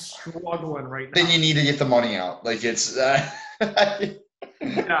am struggling right now. Then you need to get the money out. It's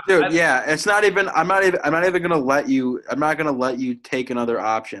Dude, it's not even. I'm not even gonna let you. I'm not gonna let you take another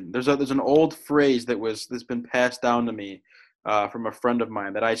option. There's an old phrase that's been passed down to me from a friend of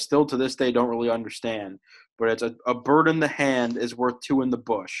mine that I still to this day don't really understand. But it's a bird in the hand is worth 2 in the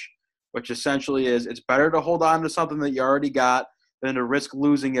bush, which essentially is it's better to hold on to something that you already got than to risk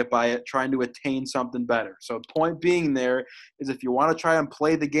losing it by trying to attain something better. So point being there is if you want to try and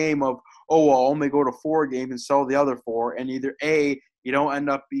play the game of I'll only go to 4 games and sell the other 4, and either A, you don't end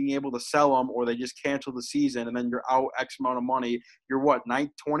up being able to sell them, or they just cancel the season, and then you're out X amount of money. You're what,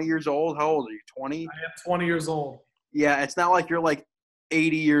 20 years old? How old are you, 20? I am 20 years old. Yeah, it's not like you're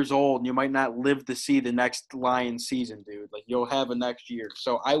 80 years old and you might not live to see the next Lions season, dude. You'll have a next year.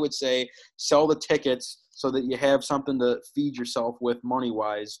 So I would say sell the tickets so that you have something to feed yourself with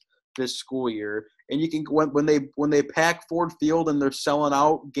money-wise this school year. And you can when they pack Ford Field and they're selling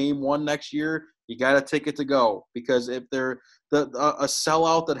out game 1 next year, you got a ticket to go, because if they're a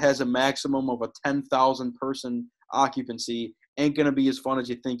sellout that has a maximum of a 10,000 person occupancy ain't going to be as fun as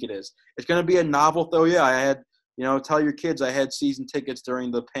you think it is. It's going to be a novel though. Yeah, I had, tell your kids I had season tickets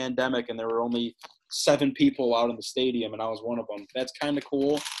during the pandemic and there were only 7 people out in the stadium and I was one of them. That's kind of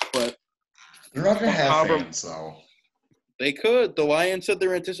cool, but you're not going to have fans though. They could. The Lions said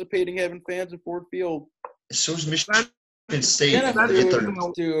they're anticipating having fans at Ford Field. So is Michigan State. Yeah, They get their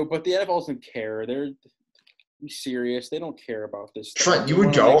dude, but the NFL doesn't care. They're be serious. They don't care about this stuff. Trent, you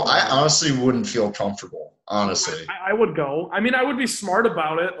would go? I honestly wouldn't feel comfortable, honestly. I would go. I mean, I would be smart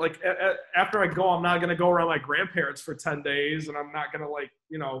about it. Like, after I go, I'm not going to go around my grandparents for 10 days, and I'm not going to, like,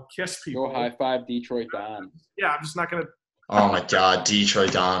 kiss people. Go high five Detroit Don. Yeah, I'm just not going to. Oh, my God.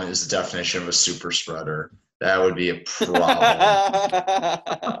 Detroit Don is the definition of a super spreader. That would be a problem.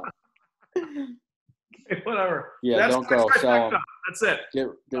 Whatever. Yeah, don't go. Sell them. That's it. Get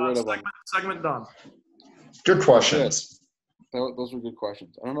rid of them. Segment done. Good questions. Good. Those were good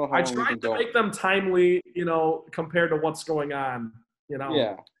questions. I don't know how I long we tried can to go. make them timely, compared to what's going on.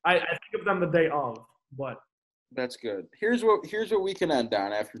 Yeah. I think of them the day of, but that's good. Here's what we can end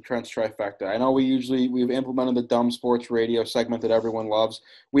on after Trent's trifecta. I know we've implemented the dumb sports radio segment that everyone loves.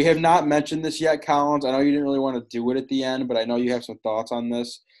 We have not mentioned this yet, Collins. I know you didn't really want to do it at the end, but I know you have some thoughts on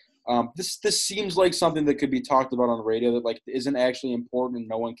this. This seems like something that could be talked about on the radio that like isn't actually important and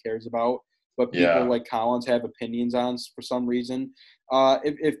no one cares about, but people like Collins have opinions on for some reason.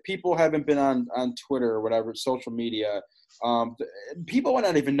 If people haven't been on Twitter or whatever, social media, people might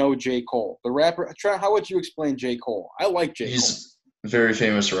not even know J. Cole, the rapper. Trent, how would you explain J. Cole? I like J. Cole. He's a very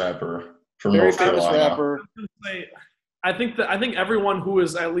famous rapper from very North famous Carolina. rapper. I think everyone who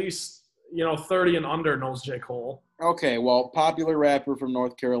is at least 30 and under knows J. Cole. Okay, well, popular rapper from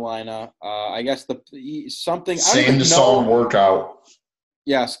North Carolina. I guess something. Sing the song "Workout."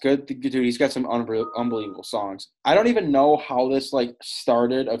 Yes, good dude. He's got some unbelievable songs. I don't even know how this like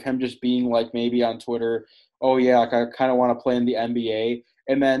started of him just being like maybe on Twitter. Oh yeah, like I kind of want to play in the NBA.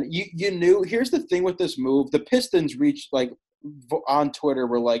 And then you knew. Here's the thing with this move: the Pistons reached like on Twitter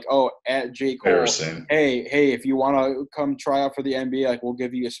were like, oh, at J. Cole, hey, if you want to come try out for the NBA, like we'll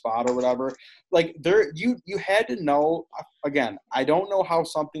give you a spot or whatever. Like you had to know. Again, I don't know how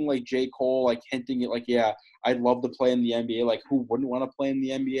something like J. Cole like hinting at like, yeah, I'd love to play in the NBA. Like who wouldn't want to play in the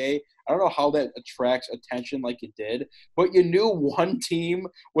NBA? I don't know how that attracts attention like it did, but you knew one team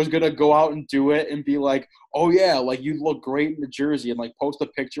was going to go out and do it and be like, oh yeah, like you look great in the jersey and like post a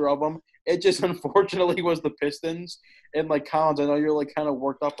picture of them. It just unfortunately was the Pistons. And like Collins, I know you're like kind of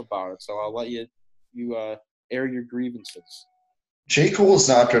worked up about it, so I'll let you air your grievances. J. Cole is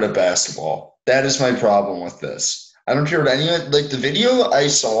not good at basketball. That is my problem with this. I don't care what anyone like the video I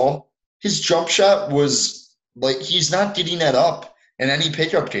saw, his jump shot was like he's not getting that up in any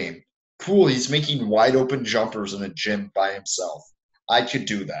pickup game. Cool, he's making wide open jumpers in a gym by himself. I could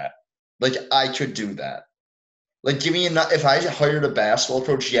do that. Like I could do that. Like give me if I hired a basketball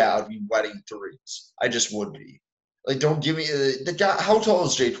coach, yeah, I'd be wetting threes. I just would be. Like don't give me the guy. How tall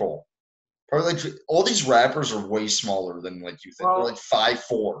is J. Cole? Probably like all these rappers are way smaller than like you think. They're like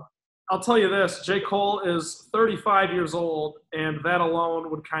 5'4". I'll tell you this: J. Cole is 35 years old, and that alone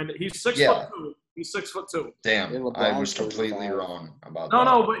would he's 6'2". He's 6'2". Damn, I was completely wrong about that.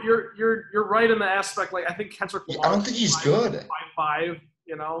 No, but you're right in the aspect. Like I think Kendrick Lamar. I don't think he's good. 5'5".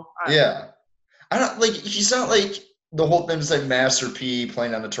 I don't like. He's not like the whole thing's like Master P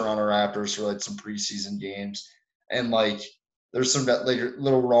playing on the Toronto Raptors for like some preseason games, and like there's some like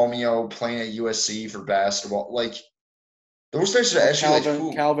little Romeo playing at USC for basketball. Like those guys are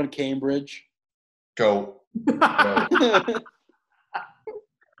actually Calvin Cambridge. Go.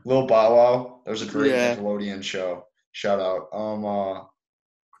 Lil Bow Wow. That was a great Nickelodeon show. Shout out.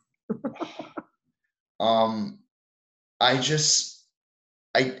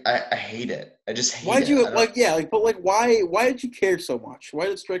 I hate it. I just hate it. Why'd you why did you care so much? Why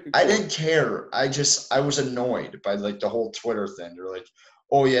did it strike a chord? I didn't care. I was annoyed by like the whole Twitter thing. They're like,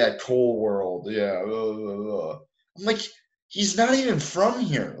 oh yeah, Cole World. Yeah. I'm like, he's not even from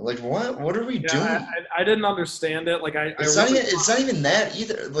here. Like what are we doing? I didn't understand it. Like it's not even that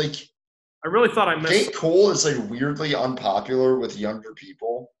either. Like I really thought I missed J. Cole is like weirdly unpopular with younger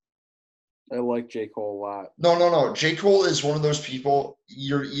people. I like J. Cole a lot. No. J. Cole is one of those people.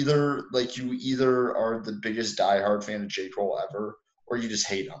 You either are the biggest diehard fan of J. Cole ever, or you just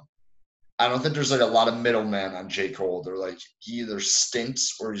hate him. I don't think there's like a lot of middlemen on J. Cole. They're like he either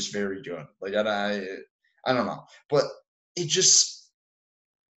stinks or he's very good. Like I don't know, but it just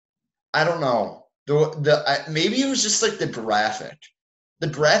I don't know. Maybe it was just like the graphic. The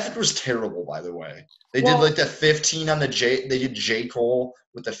graphic was terrible, by the way. They did like the 15 on the J. They did J. Cole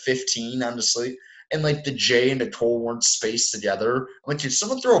with the 15 on the sleeve, and like the J and the Cole weren't spaced together. I'm like, did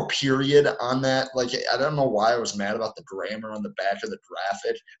someone throw a period on that? Like, I don't know why I was mad about the grammar on the back of the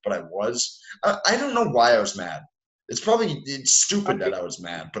graphic, but I was. I don't know why I was mad. It's stupid that I was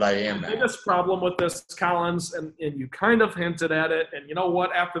mad, but I am The mad. biggest problem with this, Collins, and you kind of hinted at it, and you know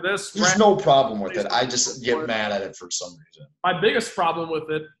what? After this, There's no problem with it. I just get mad at it for some reason. my biggest problem with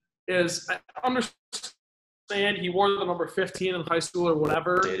it is I understand he wore the number 15 in high school or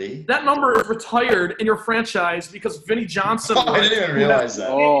whatever. Did he? That number is retired in your franchise because Vinnie Johnson. I didn't even realize that.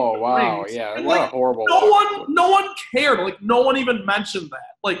 Oh wow, rings. yeah, And, what a like, horrible. No one cared. Like no one even mentioned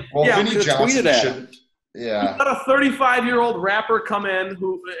that. Like Well, yeah, Vinnie should've Johnson tweeted at should. Yeah. let a 35-year-old rapper come in and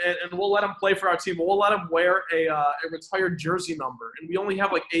we'll let him play for our team. We'll let him wear a retired jersey number, and we only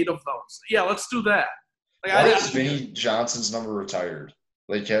have like 8 of those. Yeah, let's do that. Like, Why is Vinnie Johnson's number retired?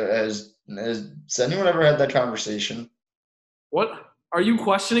 Like, has anyone ever had that conversation? What are you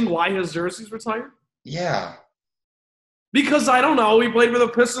questioning? Why his jersey's retired? Yeah. Because I don't know. He played for the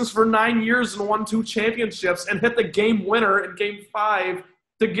Pistons for 9 years and won 2 championships and hit the game winner in Game 5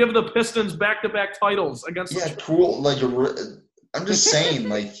 to give the Pistons back-to-back titles against. Yeah, cool. Like, I'm just saying,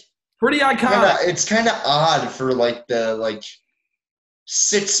 like, pretty iconic. it's kind of odd for like the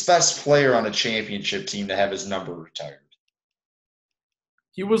 6th best player on a championship team to have his number retired.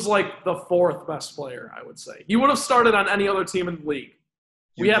 He was like the 4th best player, I would say. He would have started on any other team in the league.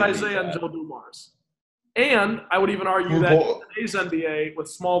 We had Isaiah and Joe Dumars. And I would even argue that in today's NBA, with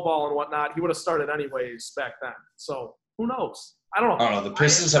small ball and whatnot, he would have started anyways back then. So who knows? I don't know. I don't know.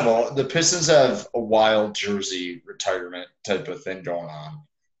 The Pistons have a wild jersey retirement type of thing going on.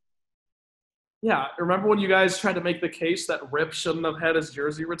 Yeah, remember when you guys tried to make the case that Rip shouldn't have had his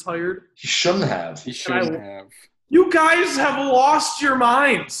jersey retired? He shouldn't have. He shouldn't have. You guys have lost your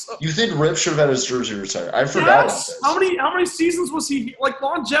minds. You think Rip should have had his jersey retired? I forgot about Yes. this. How many seasons was he? Like,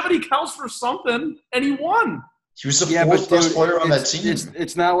 longevity counts for something, and he won. He was the 4th best player on that team.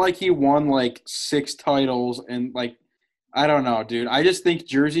 It's not like he won like 6 titles and like I don't know, dude. I just think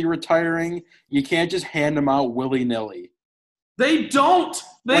jersey retiring, you can't just hand them out willy-nilly. They don't.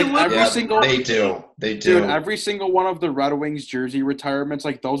 They Like, literally. every single- They do. Dude, every single one of the Red Wings jersey retirements,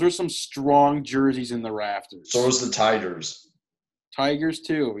 like those are some strong jerseys in the rafters. So is the Tigers. Tigers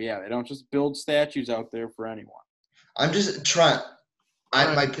too. Yeah, they don't just build statues out there for anyone. I'm just trying.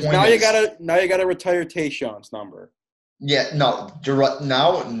 My point Now is, you gotta retire Tayshaun's number. Yeah, no. You're right.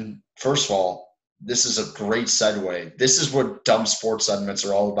 Now, first of all, this is a great segue. This is what dumb sports segments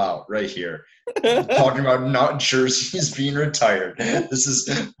are all about, right here. Talking about not jerseys being retired. This is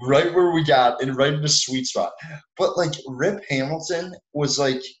right where we got and right in the sweet spot. But like Rip Hamilton was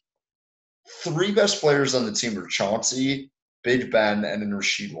like 3 best players on the team were Chauncey, Big Ben, and then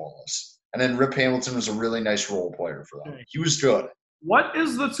Rasheed Wallace. And then Rip Hamilton was a really nice role player for them. He was good. What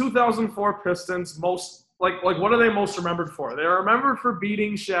is the 2004 Pistons most like? What are they most remembered for? They're remembered for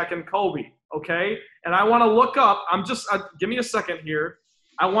beating Shaq and Kobe. Okay, and I want to look up. Give me a second here.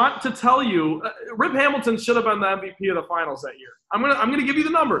 I want to tell you, Rip Hamilton should have been the MVP of the finals that year. I'm gonna give you the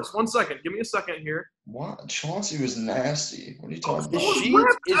numbers. 1 second. Give me a second here. What? Chauncey was nasty. What are you talking Is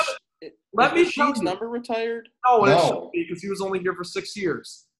about? Rasheed's number retired? No, it No. shouldn't be because he was only here for 6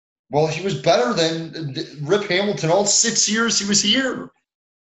 years. Well, he was better than Rip Hamilton all 6 years he was here.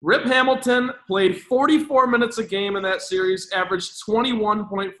 Rip Hamilton played 44 minutes a game in that series, averaged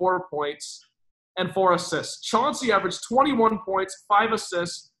 21.4 points and 4 assists. Chauncey averaged 21 points, 5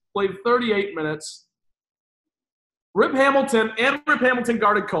 assists, played 38 minutes. Rip Hamilton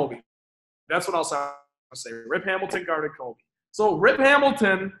guarded Kobe. That's what else I'll say. Rip Hamilton guarded Kobe. So Rip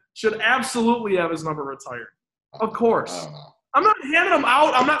Hamilton should absolutely have his number retired. Of course. I don't know. I'm not handing him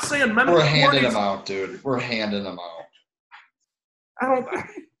out. I'm not saying men. We're handing him out, dude. We're handing him out. I don't.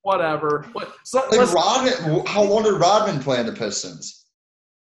 Whatever. So, Like listen, Rodman, how long did Rodman play in the Pistons?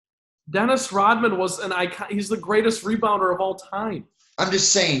 Dennis Rodman was an icon. He's the greatest rebounder of all time. I'm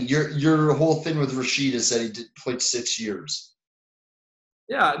just saying, your whole thing with Rasheed is that he played 6 years.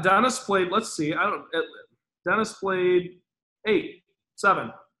 Yeah, Dennis played. Let's see. Dennis played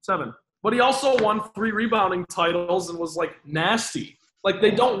 7. But he also won 3 rebounding titles and was like nasty. Like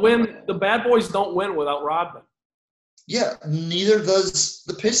they don't win. The bad boys don't win without Rodman. Yeah, neither does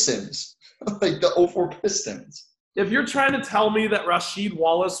the Pistons. Like the 04 Pistons. If you're trying to tell me that Rasheed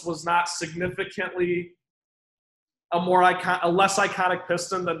Wallace was not significantly a less iconic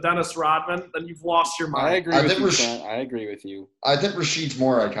Piston than Dennis Rodman, then you've lost your mind. I agree with you, Trent. I agree with you. I think Rasheed's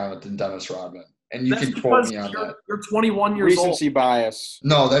more iconic than Dennis Rodman. And you That's can quote because me on that. You're 21 years Recency bias.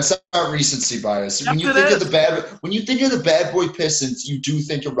 No, that's not recency bias. Yes, When you it think is. when you think of the bad boy Pistons, you do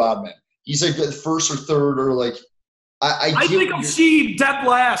think of Rodman. He's like the first or third or like I think of Sheed dead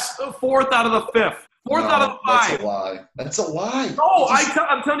last, 4th out of the 5th, 4th out of the 5. That's a lie. That's a lie. No,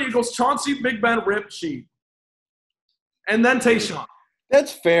 I'm telling you, it goes Chauncey, Big Ben, Rip, Sheed. And then Tayshaun.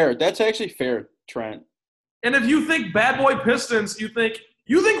 That's fair. That's actually fair, Trent. And if you think Bad Boy Pistons, you think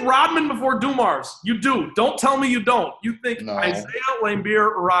Rodman before Dumars. You do. Don't tell me you don't. You think No. Isaiah,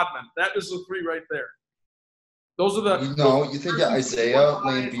 Laimbeer, Rodman. That is the three right there. Those are the. No, you think Isaiah,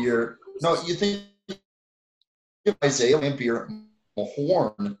 Laimbeer. No, you think Isaiah, Laimbeer,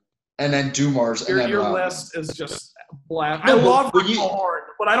 Mahorn, and then Dumars, and then Your Rodman. list is just black. No, I love but Rick Mahorn,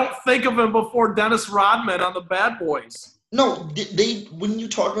 but I don't think of him before Dennis Rodman on the Bad Boys. No, they when you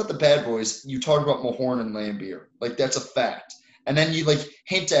talk about the Bad Boys, you talk about Mahorn and Laimbeer. Like, that's a fact. And then you, like,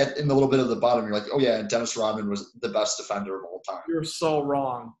 hint at in a little bit of the bottom, you're like, oh, yeah, Dennis Rodman was the best defender of all time. You're so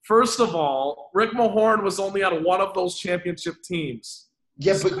wrong. First of all, Rick Mahorn was only on one of those championship teams.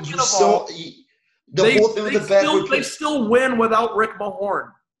 Yeah, but Second you of still all, the whole thing with the Bad Boys. They still win without Rick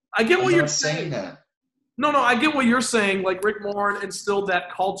Mahorn. I get what I'm you're not saying that. No, I get what you're saying. Like, Rick Mahorn instilled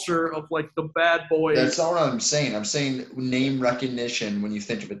that culture of, like, the Bad Boys. That's not what I'm saying. I'm saying name recognition when you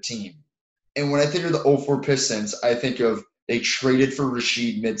think of a team. And when I think of the 04 Pistons, I think of they traded for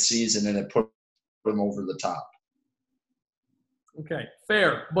Rasheed midseason and it put them over the top. Okay,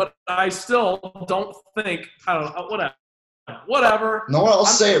 fair. But I still don't think – I don't know. Whatever. No one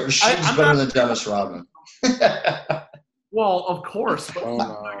else say it. Rasheed's I'm better not- than Dennis Rodman. Well, of course, but Oh, he's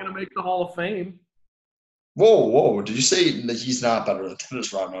no. not going to make the Hall of Fame. Whoa. Did you say that he's not better than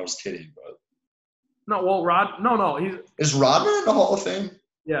Dennis Rodman? I was kidding. But No, well, No, he's is Rodman in the Hall of Fame?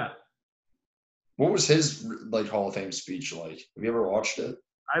 – yeah. What was his like Hall of Fame speech like? Have you ever watched it?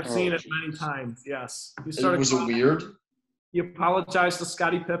 I've Oh, seen it geez. many times, yes. Was it weird? He apologized to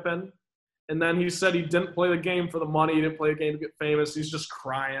Scottie Pippen, and then he said he didn't play the game for the money. He didn't play the game to get famous. He's just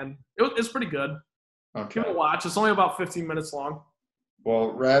crying. It's pretty good. Okay. Give it a watch. It's only about 15 minutes long.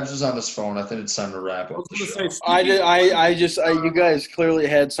 Well, Rabs is on his phone. I think it's time to wrap I up was the going to show. say, You guys clearly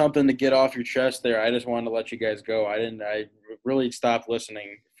had something to get off your chest there. I just wanted to let you guys go. I really stopped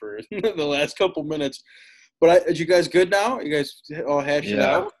listening for the last couple minutes. But are you guys good now? You guys all hashed it Yeah.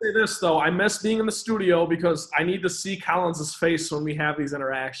 I out? will say this, though. I miss being in the studio because I need to see Collins' face when we have these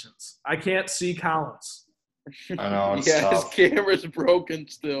interactions. I can't see Collins. I know it's Yeah, tough. his camera's broken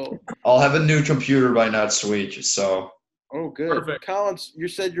still. I'll have a new computer by next week. So Oh, good. Perfect. Collins, you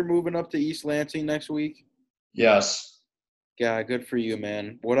said you're moving up to East Lansing next week? yes, Yeah, good for you,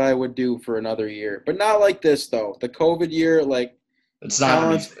 man. What I would do for another year. But not like this, though. The COVID year, like, it's not.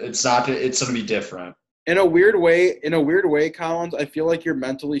 Collins- It's not. It's going to be different. in a weird way, Collins, I feel like you're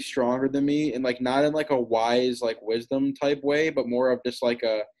mentally stronger than me, and like not in like a wise, like wisdom type way, but more of just like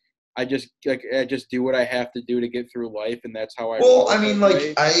I just do what I have to do to get through life, and that's how I. Well, roll I mean, that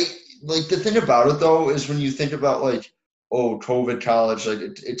like way. the thing about it though is when you think about like, oh, COVID college, like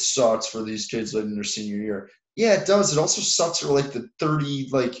it sucks for these kids like in their senior year. Yeah, it does. It also sucks for like the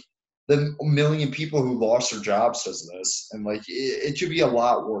million people who lost their jobs because of this, and like it could be a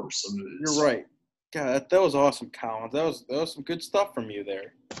lot worse. I mean, You're right. God, that was awesome, Collins. That was some good stuff from you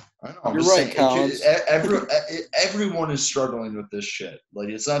there. I know. I'm You're just right, saying, Collins. everyone is struggling with this shit. Like,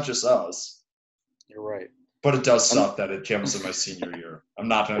 it's not just us. You're right. But it does suck that it comes in my senior year. I'm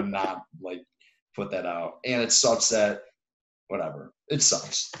not gonna not like put that out. And it sucks that whatever. It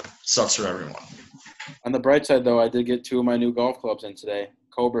sucks. Sucks for everyone. On the bright side, though, I did get 2 of my new golf clubs in today.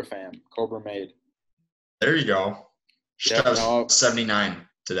 Cobra made. There you go. Yeah, That was no. 79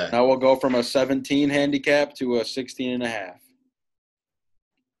 today. Now we'll go from a 17 handicap to a 16 and a half.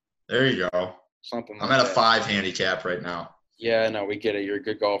 There you go. Something like I'm at a that. 5 handicap right now. Yeah, no, we get it. You're a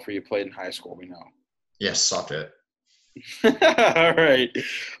good golfer. You played in high school. We know. Yes, suck it. All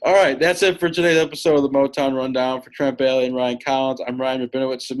right. That's it for today's episode of the Motown Rundown. For Trent Bailey and Ryan Collins, I'm Ryan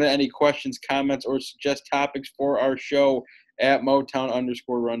Rabinowitz. Submit any questions, comments, or suggest topics for our show at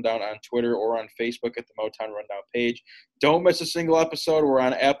Motown_Rundown on Twitter or on Facebook at the Motown Rundown page. Don't miss a single episode. We're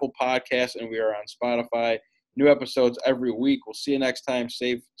on Apple Podcasts and we are on Spotify. New episodes every week. We'll see you next time.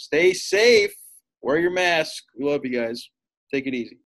 Stay safe. Wear your mask. We love you guys. Take it easy.